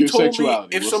comfortable with your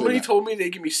sexuality. If somebody told me they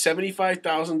give me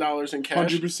 $75,000 in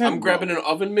cash, 100%, I'm grabbing an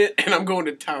oven mitt and I'm going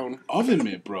to town. Oven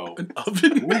mitt, bro. An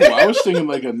oven mitt? Ooh, I was thinking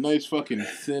like a nice fucking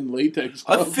thin latex.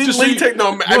 A thin latex?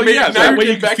 No, now you're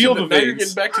getting back to the million. You're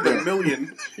getting back to the $1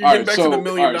 million.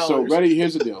 All right, so ready?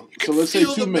 Here's the deal. So let's say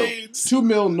 $2 million. $2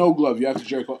 million, no glove. You have to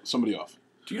jerk somebody off.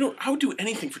 I would do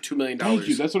anything for $2 million. Thank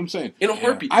you. That's what I'm saying. In a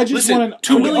heartbeat. I just want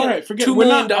to. $2 million. All right, forget $2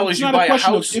 million. You buy a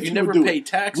house. You never pay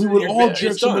taxes. We would all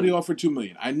jerk somebody off for $2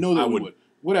 million. I know that we would.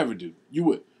 Whatever, dude. You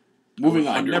would. Moving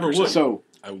on. I never would. So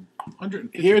I would. 150%.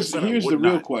 Here's the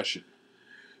real question.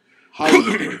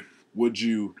 Hollywood. Would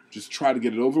you just try to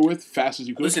get it over with fast as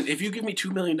you could? Listen, if you give me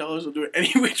 $2 million, I'll do it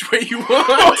any which way you want.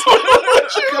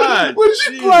 God, would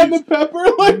you grind the pepper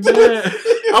like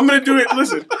that? I'm gonna do it.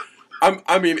 Listen,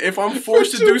 I mean, if I'm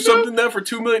forced to do something that for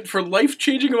 $2 million for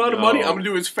life-changing amount of money, I'm gonna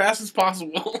do it as fast as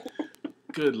possible.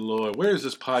 Good Lord, where is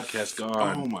this podcast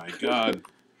gone? Oh my God!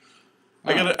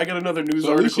 I got another news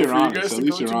article for you guys. At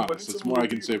least you're honest. That's more I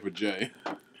can say for Jay.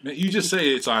 You just say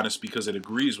it's honest because it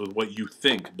agrees with what you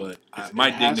think, but my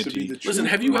dignity. Listen,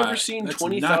 have you ever seen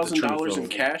 $20,000 in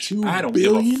cash? I don't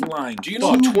give a flying. Do you know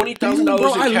what $20,000 in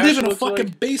cash I live in a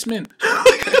fucking basement.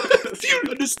 Do you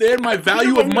understand my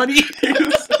value of money?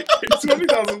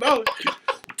 $20,000.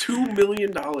 $2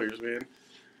 million, man.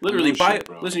 Literally,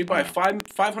 listen, you buy a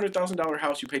 $500,000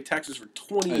 house, you pay taxes for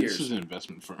 20 years. This is an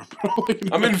investment firm, bro.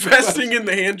 I'm investing in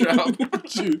the hand job.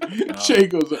 Dude, Jay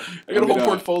goes, I got a whole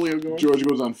portfolio going. George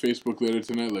goes on Facebook later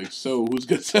tonight, like, so who's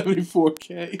got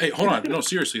 $74K? Hey, hold on. No,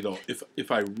 seriously, though. If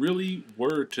I really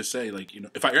were to say, like,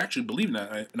 if I actually believe in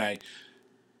that, and I,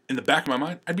 in the back of my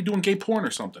mind, I'd be doing gay porn or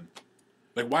something.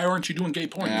 Like, why aren't you doing gay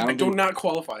porn? Yeah, I do not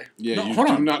qualify. Yeah, no, you hold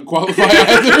do on. not qualify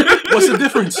either. What's the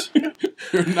difference?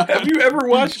 Have you ever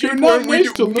watched gay porn? Not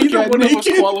nice to look neither at one naked. of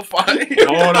us qualify.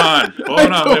 Hold on.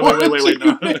 Wait.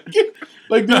 No.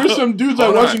 Like, there are some dudes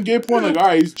like watching gay porn, like, all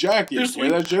right, he's jacking. Tear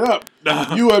that shit up. No.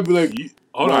 You would be like,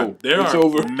 hold on. There are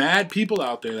over. mad people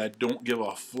out there that don't give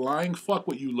a flying fuck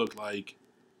what you look like.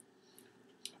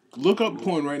 Look up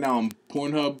porn right now on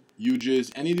Pornhub,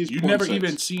 UJizz, any of these You've porn never sites.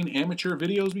 even seen amateur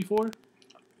videos before?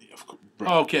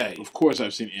 Bro, Okay. of course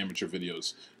I've seen amateur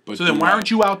videos. But So then why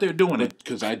aren't you out there doing it?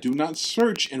 Because I do not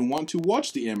search and want to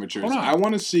watch the amateurs. Hold on. I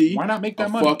want to see Why not make that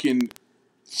a money? fucking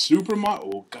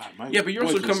supermodel. Oh God, my Yeah, but you're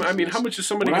wife also coming. listens I to mean, this. how much is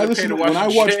somebody When I going to pay to watch when I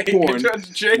watch Jay? porn,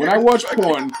 Jay when I watch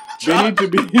porn, they need to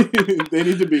be they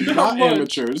need to be not much.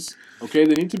 amateurs. Okay,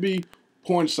 they need to be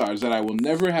porn stars that I will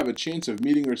never have a chance of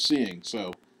meeting or seeing.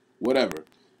 So, whatever.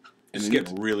 And It's they need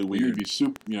getting really They need to weird. be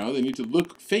super. They need to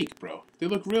look fake, bro. If they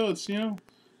look real, it's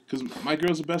because my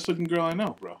girl's the best looking girl I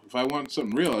know, bro. If I want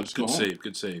something real, I'll just go home.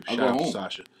 Good save. I'll Shout go out to home.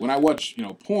 Sasha. When I watch,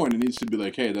 porn, it needs to be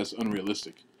like, hey, that's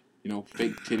unrealistic.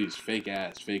 Fake titties, fake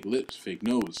ass, fake lips, fake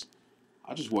nose.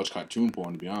 I just watch cartoon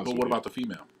porn, to be honest But with what you. about the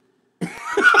female?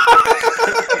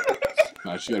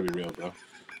 Nah, she gotta be real, bro.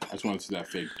 I just want to see that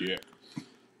fake dick.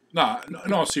 Nah,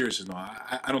 no, seriously, no.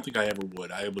 I don't think I ever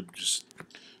would. I would just.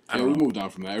 I Yeah, don't we know. moved on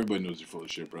from that. Everybody knows you're full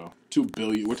of shit, bro. 2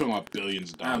 billion. We're talking about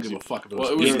billions of I don't dollars. give a fuck if it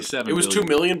Well, was it was 87 it was billion. 2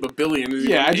 million, but billion. Is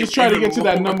Yeah, I even- just try to even get to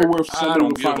that more. number where I somebody don't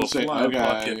will give a finally say, flying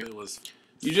fuck okay. if it was.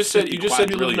 You just said you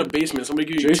live in a basement.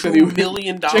 Somebody give you Jay said $2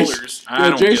 million. I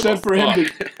don't Jay give said a for him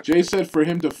fuck. to. Jay said for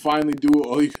him to finally do it.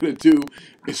 All you gotta do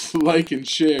is like and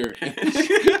share. And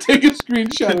take a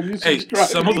screenshot of you Hey, subscribing.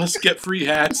 some of us get free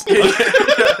hats.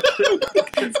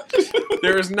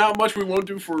 There is not much we won't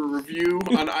do for a review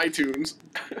on iTunes.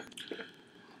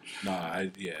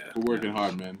 Yeah. We're working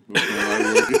hard, man. We're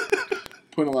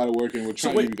putting a lot of work in. We're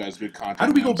trying to give you guys good content. How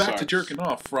do we man. go I'm back sorry. to jerking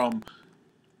off from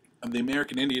the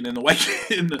American Indian and the white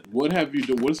kid? What have you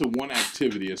done? What is the one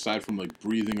activity aside from like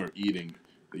breathing or eating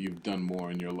that you've done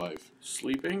more in your life?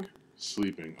 Sleeping?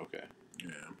 Sleeping. Okay.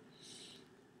 Yeah.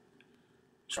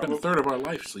 Spend a third of our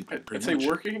life sleeping. I'd Pretty say much.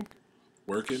 working.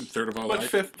 Working, third of our But life.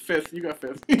 fifth. You got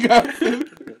fifth. You got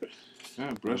it.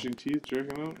 Yeah, brushing teeth,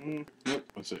 jerking out.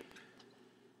 Nope, that's it.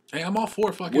 Hey, I'm all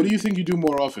for fucking. What do you think you do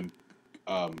more often?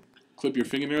 Clip your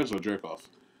fingernails or jerk off?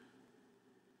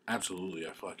 Absolutely,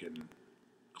 I fucking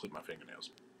clip my fingernails.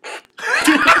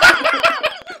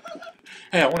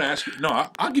 Hey, I want to ask you. No,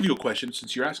 I'll give you a question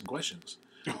since you're asking questions.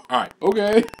 All right.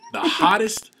 Okay. The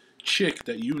hottest chick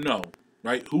that you know,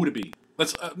 right? Who would it be?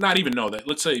 Let's not even know that.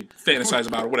 Let's say fantasize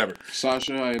about it, whatever.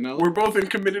 Sasha, I know. We're both in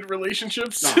committed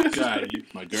relationships. Oh, God.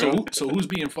 My girl. So who's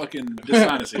being fucking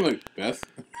dishonest here? Look, Beth.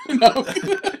 No.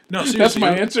 No, seriously. That's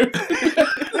my answer.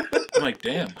 I'm like,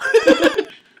 damn.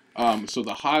 So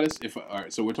the hottest, all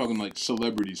right, so we're talking like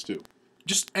celebrities too.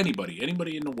 Just anybody in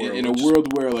the world. In a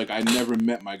world where like I never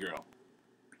met my girl.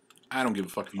 I don't give a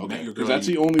fuck if you met your girl. Because that's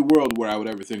the only world where I would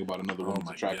ever think about another woman's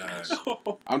my attractiveness.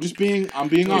 God. I'm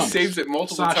being He honest. saves it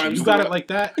multiple Sasha, times. you got it like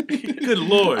that? Good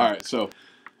lord. All right, so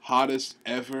hottest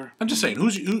ever. I'm just saying,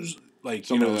 who's like,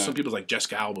 Some of that. some people like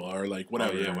Jessica Alba or like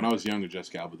whatever. Oh, yeah, when I was younger,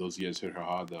 Jessica Alba, those years hit her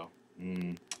hard though.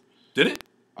 Did it?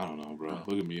 I don't know, bro. Oh.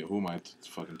 Look at me. Who am I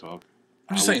to fucking talk?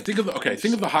 I'm just saying, think of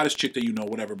the hottest chick that you know,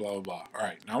 whatever, blah blah blah. All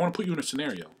right, now I want to put you in a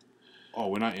scenario. Oh,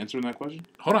 we're not answering that question?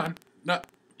 Hold on, not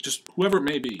just whoever it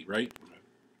may be, right?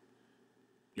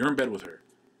 You're in bed with her,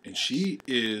 and she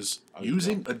is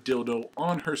using a dildo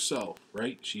on herself,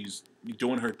 right? She's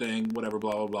doing her thing, whatever,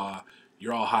 blah blah blah.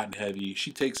 You're all hot and heavy.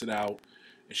 She takes it out,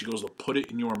 and she goes to put it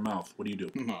in your mouth. What do you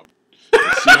do? No.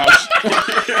 See how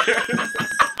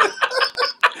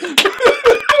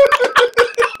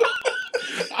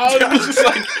I was just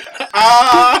like,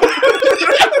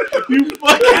 you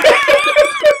fucking.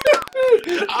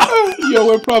 Yo,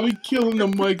 we're probably killing the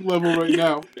mic level right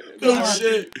now. Oh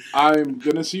shit! I'm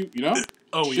gonna see,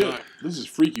 Oh shit. yeah. This is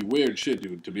freaky, weird shit,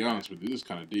 dude. To be honest with you, this is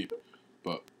kind of deep.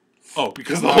 But Oh,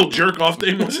 because the whole jerk off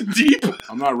thing wasn't deep.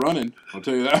 I'm not running. I'll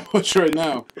tell you that much right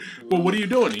now. Well, what are you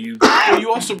doing? Are you? well,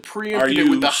 you also preempted Are it you-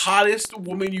 with the hottest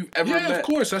woman you've ever Yeah, met. of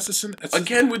course. That's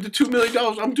Again, with the $2 million,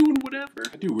 I'm doing whatever.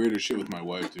 I do weirder shit with my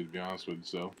wife, dude. To be honest with you,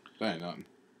 so that ain't nothing.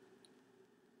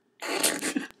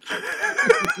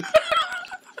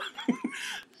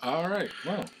 All right.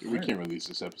 Well, We can't release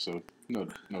this episode. No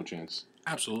chance.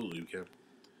 Absolutely, we can.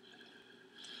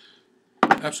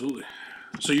 Absolutely.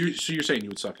 So you're saying you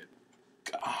would suck it?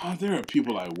 There are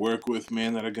people I work with,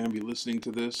 man, that are gonna be listening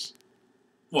to this.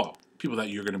 Well, people that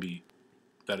you're gonna be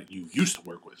that you used to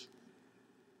work with.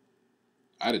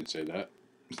 I didn't say that.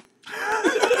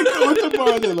 What the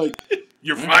bar? They're like,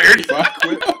 You're fired.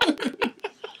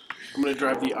 I'm going to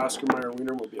drive the Oscar Mayer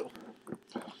Wienermobile.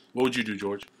 What would you do,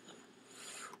 George?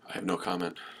 I have no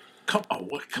comment. Come on,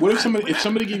 what? Come What on, if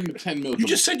somebody gave you 10 mil? You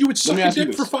just said you would suck me a ask you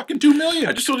dick this. for fucking $2 million.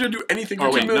 I just told you to do anything for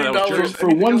Oh, wait, $2 million. no, that was for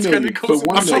 1 million. For 1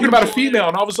 I'm talking million. about a female,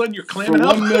 and all of a sudden you're For clamming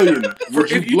up. 1 million,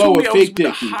 would if you you blow told me a I was fake the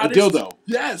dick, dude? A hottest- dildo?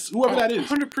 Yes, whoever that is.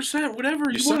 100%, whatever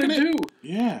you want sucking to it? do.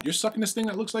 Yeah. You're sucking this thing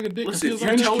that looks like a dick. Listen, and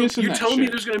feels you're like French kissing telling that me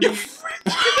shit. there's going to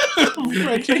be...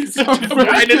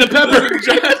 right in the pepper.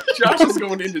 Josh is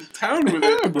going into town with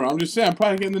it. Yeah, bro. I'm just saying, I'm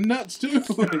probably getting the nuts too.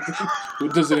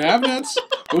 Like, does it have nuts?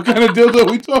 What kind of dildo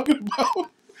are we talking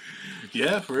about?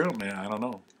 Yeah, for real, man. I don't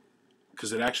know.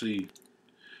 Because it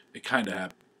kind of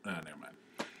happened. Never mind.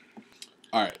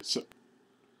 All right, so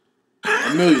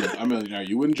a million. All right,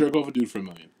 you wouldn't jerk off a dude for $1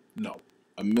 million. No.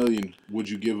 $1 million. Would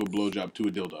you give a blowjob to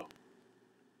a dildo?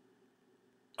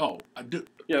 Oh, I do.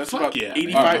 Yeah, that's Fuck about yeah,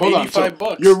 85, All right, hold on. So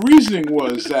 $85. your reasoning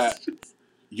was that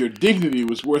your dignity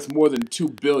was worth more than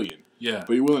 $2 billion, Yeah.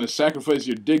 but you're willing to sacrifice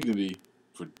your dignity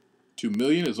for $2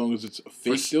 million as long as it's a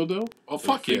fake dildo. Oh, Or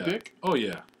fuck fake yeah. dick? Oh,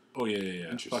 yeah. Yeah.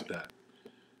 Interesting. Fuck that.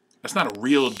 That's not a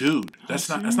real dude. That's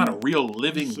not a real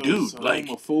living So dude. it's a like,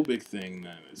 homophobic thing.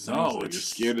 Then it sounds No, like it's-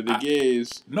 you're scared of the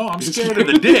gays. no, I'm scared of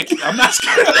the dick. I'm not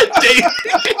scared of the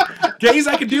dick. Gays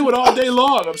I can deal with all day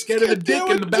long. I'm scared of the dick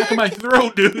in the back of my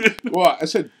throat, dude. Well, I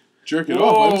said jerk it Whoa,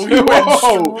 off. I didn't you say, went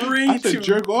whoa. straight I said to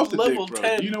jerk off the level dick, bro.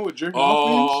 10. Do you know what jerking off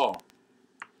means? Oh.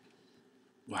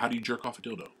 Well, how do you jerk off a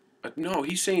dildo? No,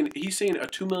 he's saying a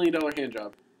 $2 million hand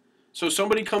job. So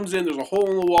somebody comes in, there's a hole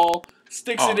in the wall,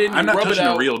 sticks it in, I'm you not rub it touching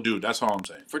out a real dude. That's all I'm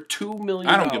saying. for $2 million.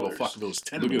 I don't give a fuck if it was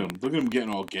 10 Look at million. him. Look at him getting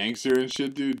all gangster and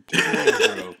shit, dude.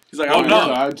 Damn, bro. He's like, Oh, I'll,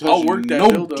 no. I'll work that no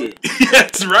dildo. dick.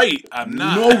 That's right. I'm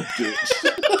not. No dicks.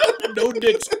 No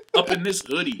dicks up in this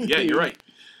hoodie. Yeah, you're right.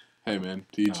 Hey, man.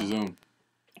 To each his own.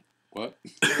 What?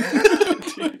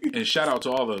 And shout out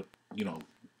to all the,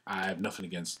 I have nothing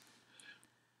against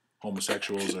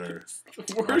homosexuals or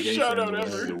Worst gay shout friends out or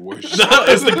ever. The worst. No,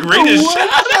 it's the greatest shout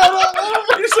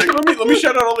He's like, let me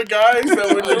shout out all the guys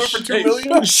that would do it for $2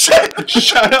 million.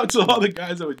 Shout out to all the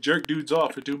guys that would jerk dudes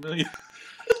off for $2 million.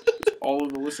 All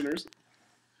of the listeners.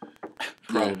 Probably.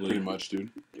 Probably. Pretty much, dude.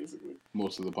 Basically.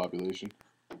 Most of the population.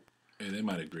 Hey, they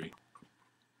might agree.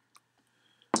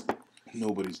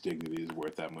 Nobody's dignity is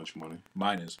worth that much money.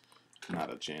 Mine is.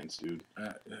 Not a chance, dude.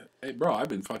 Hey, bro, I've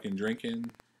been fucking drinking,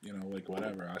 like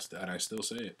whatever, and I still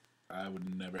say it. I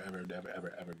would never, ever, never,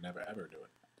 ever, ever, never, ever do it.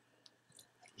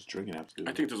 What's drinking have to do I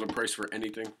with think there's a price for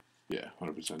anything. Yeah,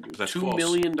 100%, dude. That's $2 false.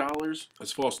 million?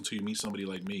 That's false until you meet somebody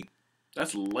like me.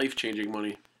 That's life-changing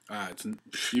money.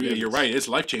 Yeah, you're right. It's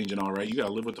life changing, all right. You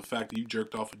gotta live with the fact that you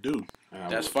jerked off a dude.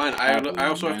 That's fine. I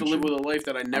also have to live with a life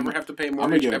that I never have to pay I'm gonna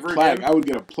mortgage get a ever plaque. again. I would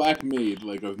get a plaque made,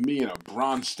 like of me in a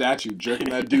bronze statue jerking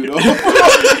that dude off.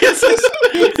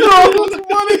 You know all this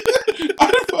money.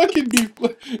 I'd fucking be.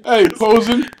 Hey,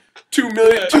 posing. 2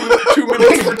 million. 2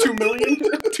 minutes for 2 million.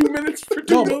 2 minutes for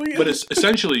two million. But it's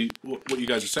essentially what you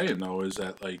guys are saying though is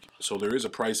that so there is a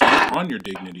price on your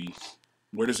dignity.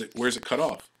 Where's it cut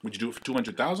off? Would you do it for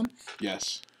 200,000?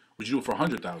 Yes. Would you do it for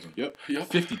 100,000? Yep.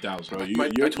 50,000. Bro,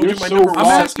 I you're told you my so number far. was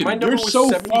asking. my number You're was so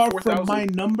far from 74,000. my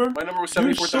number. My number was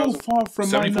You're so 74,000. far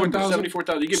from my number.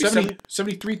 74,000. You give me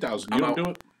 73,000. I'm You don't out.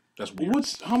 do it? That's weird.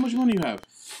 How much money you have?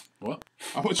 What?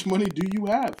 How much money do you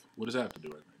have? What does that have to do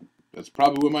with it? That's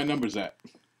probably where my number's at.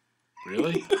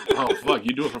 Really? Oh, fuck.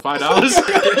 You do it for $5?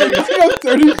 I got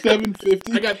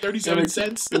 $37.50. I got 37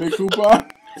 cents. in a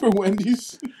coupon for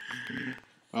Wendy's.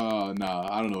 Nah,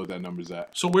 I don't know what that number's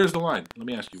at. So where's the line? Let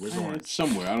me ask you. Where's the line? It's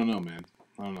somewhere. I don't know, man.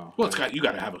 I don't know. Well, you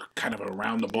got to have a kind of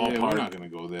around the Yeah, we're ballpark. not gonna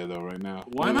go there though right now.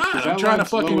 Why Because not? that I'm trying to line's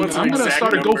fucking. low What's I'm an enough. gonna exact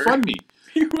start a number? GoFundMe.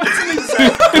 What's an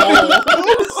exact goal? I'm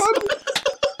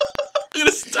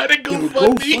gonna start a Yeah,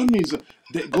 GoFundMe.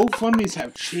 GoFundMes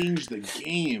have changed the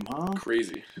game, huh?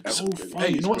 Crazy. So funny.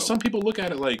 Hey, you know what? bro. Some people look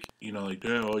at it like,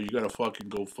 damn, you gotta fucking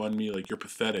GoFundMe, like you're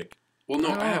pathetic. Well, no,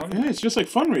 I have. Yeah, it's just like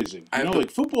fundraising. I You have know, the-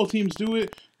 like football teams do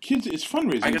it. Kids, it's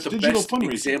fundraising. I got It's the digital best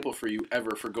fundraising. example for you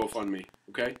ever for GoFundMe.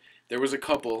 Okay, there was a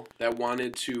couple that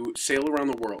wanted to sail around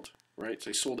the world. Right, so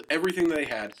they sold everything they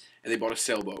had and they bought a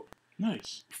sailboat.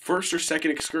 Nice. First or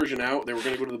second excursion out, they were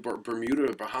going to go to the Bermuda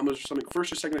or Bahamas or something.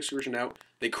 First or second excursion out,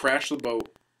 they crashed the boat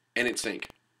and it sank.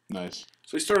 Nice.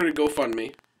 So they started a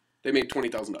GoFundMe. They made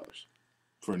 $20,000.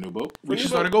 For a new boat? We should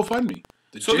start a GoFundMe.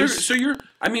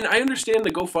 I mean, I understand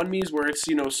the GoFundMes where it's,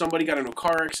 somebody got in a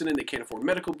car accident, they can't afford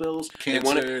medical bills.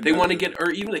 Cancer, They want to get,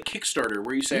 or even a Kickstarter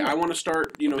where you say, I want to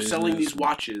start, selling these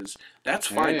watches. That's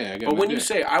fine. Yeah, I get but when an you idea.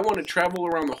 say, I want to travel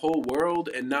around the whole world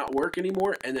and not work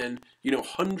anymore, and then,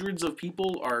 hundreds of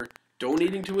people are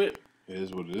donating to it, It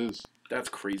is what it is. That's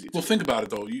crazy. Well, think about it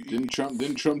though. Didn't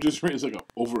Trump just raise like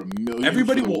over $1 million?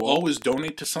 Everybody for the will wall? always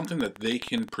donate to something that they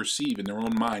can perceive in their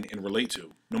own mind and relate to,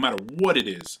 no matter what it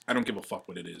is. I don't give a fuck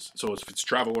what it is. So if it's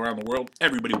travel around the world,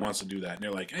 everybody wants to do that, and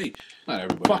they're like, "Hey, Not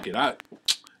everybody. fuck it,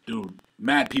 dude."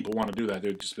 Mad people want to do that.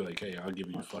 They'd just be like, "Hey, I'll give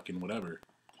you fucking whatever."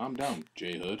 Calm down,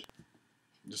 J Hood.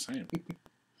 Just saying.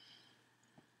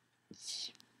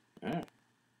 Yeah.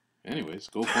 Anyways,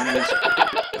 GoFundMe's.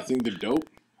 I think they're dope.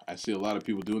 I see a lot of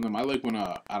people doing them. I like when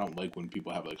I don't like when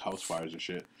people have like house fires and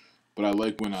shit, but I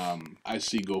like when I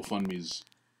see GoFundMe's,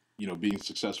 being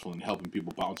successful in helping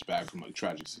people bounce back from like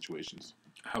tragic situations.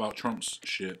 How about Trump's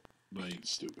shit? Like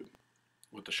It's stupid.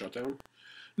 With the shutdown.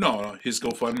 no, his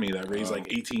GoFundMe that raised like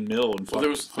 18 mil and Well, there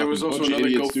was fucking also bunch of another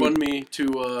idiots, dude.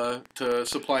 GoFundMe to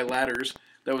supply ladders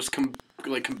that was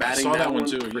combating I saw that one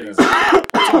too. Crazy.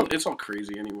 Yeah. It's all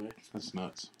crazy anyway. That's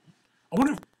nuts. I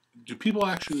wonder, do people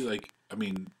actually like? I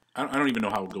mean, I don't even know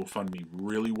how GoFundMe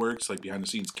really works, like behind the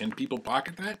scenes. Can people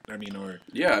pocket that? I mean, or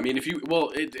Yeah, I mean, if you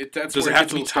that's does where it have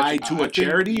gets to be a little sketchy. tied to I a think-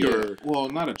 charity yeah, or? Well,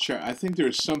 not a charity. I think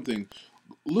there's something.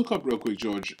 Look up real quick,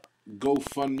 George.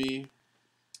 GoFundMe.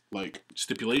 Like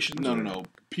Stipulations? no.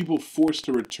 People forced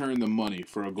to return the money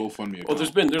for a GoFundMe account. Well, there's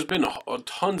been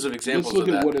tons of examples look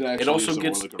of at that. what it actually also is or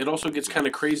gets like a- it also gets kind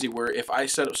of crazy where if I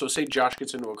say Josh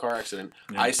gets into a car accident,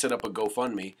 Yeah. I set up a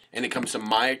GoFundMe and it comes to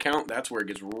my account. That's where it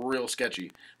gets real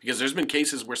sketchy because there's been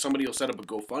cases where somebody will set up a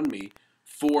GoFundMe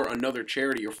for another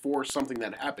charity or for something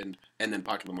that happened and then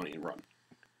pocket the money and run.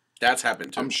 That's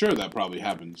happened too. I'm sure that probably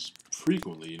happens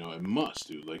frequently. It must,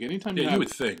 dude. Like anytime Yeah, you you have, would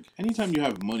think. anytime you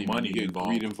have money, Money you get involved.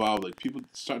 greed involved. Like people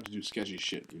start to do sketchy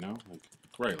shit. Like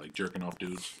Right, like jerking off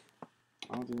dudes.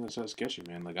 I don't think that's that sketchy,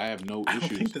 man. Like I have no I don't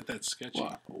issues. think that that's sketchy.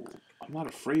 Well, I'm not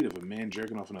afraid of a man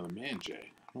jerking off another man, Jay.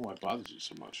 I don't know why it bothers you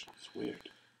so much. It's weird.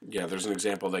 Yeah, there's an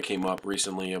example that came up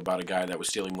recently about a guy that was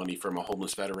stealing money from a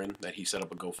homeless veteran that he set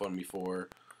up a GoFundMe for,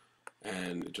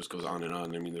 and it just goes on and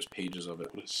on. I mean, there's pages of it.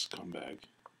 What a scumbag.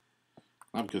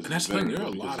 Not because And that's he's the thing. veteran, There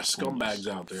are a but lot of because he's homeless.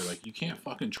 scumbags out there. Like you can't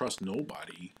fucking trust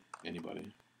nobody. Anybody.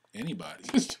 Anybody.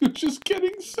 This dude just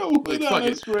getting so Like, good fuck on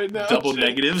it. us right now. Double Jay.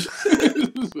 negatives.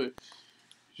 It's like,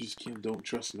 you just don't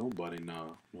trust nobody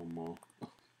now no more.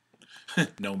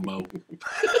 No mo.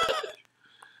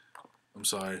 I'm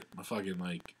sorry. I fucking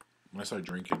like when I start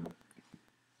drinking,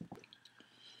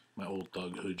 my old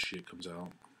thug hood shit comes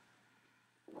out.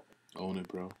 Own it,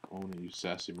 bro. Own it, you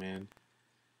sassy man.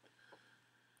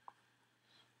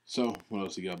 So, what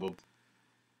else you got, bub?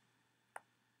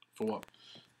 For what?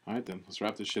 All right, then. Let's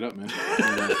wrap this shit up, man.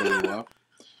 Been going for a little while.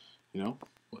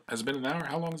 What, has it been an hour?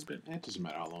 How long has it been? It doesn't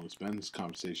matter how long it's been. This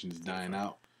conversation's dying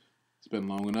out. It's been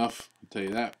long enough. I'll tell you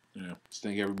that. Yeah. Let's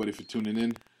thank everybody for tuning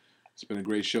in. It's been a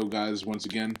great show, guys. Once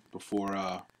again, before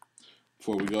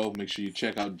we go, make sure you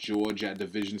check out George at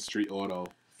Division Street Auto.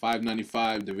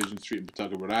 595 Division Street in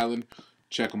Pawtucket, Rhode Island.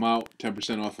 Check them out.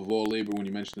 10% off of all labor when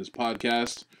you mention this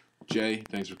podcast. Jay,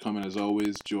 thanks for coming as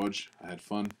always. George, I had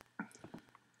fun.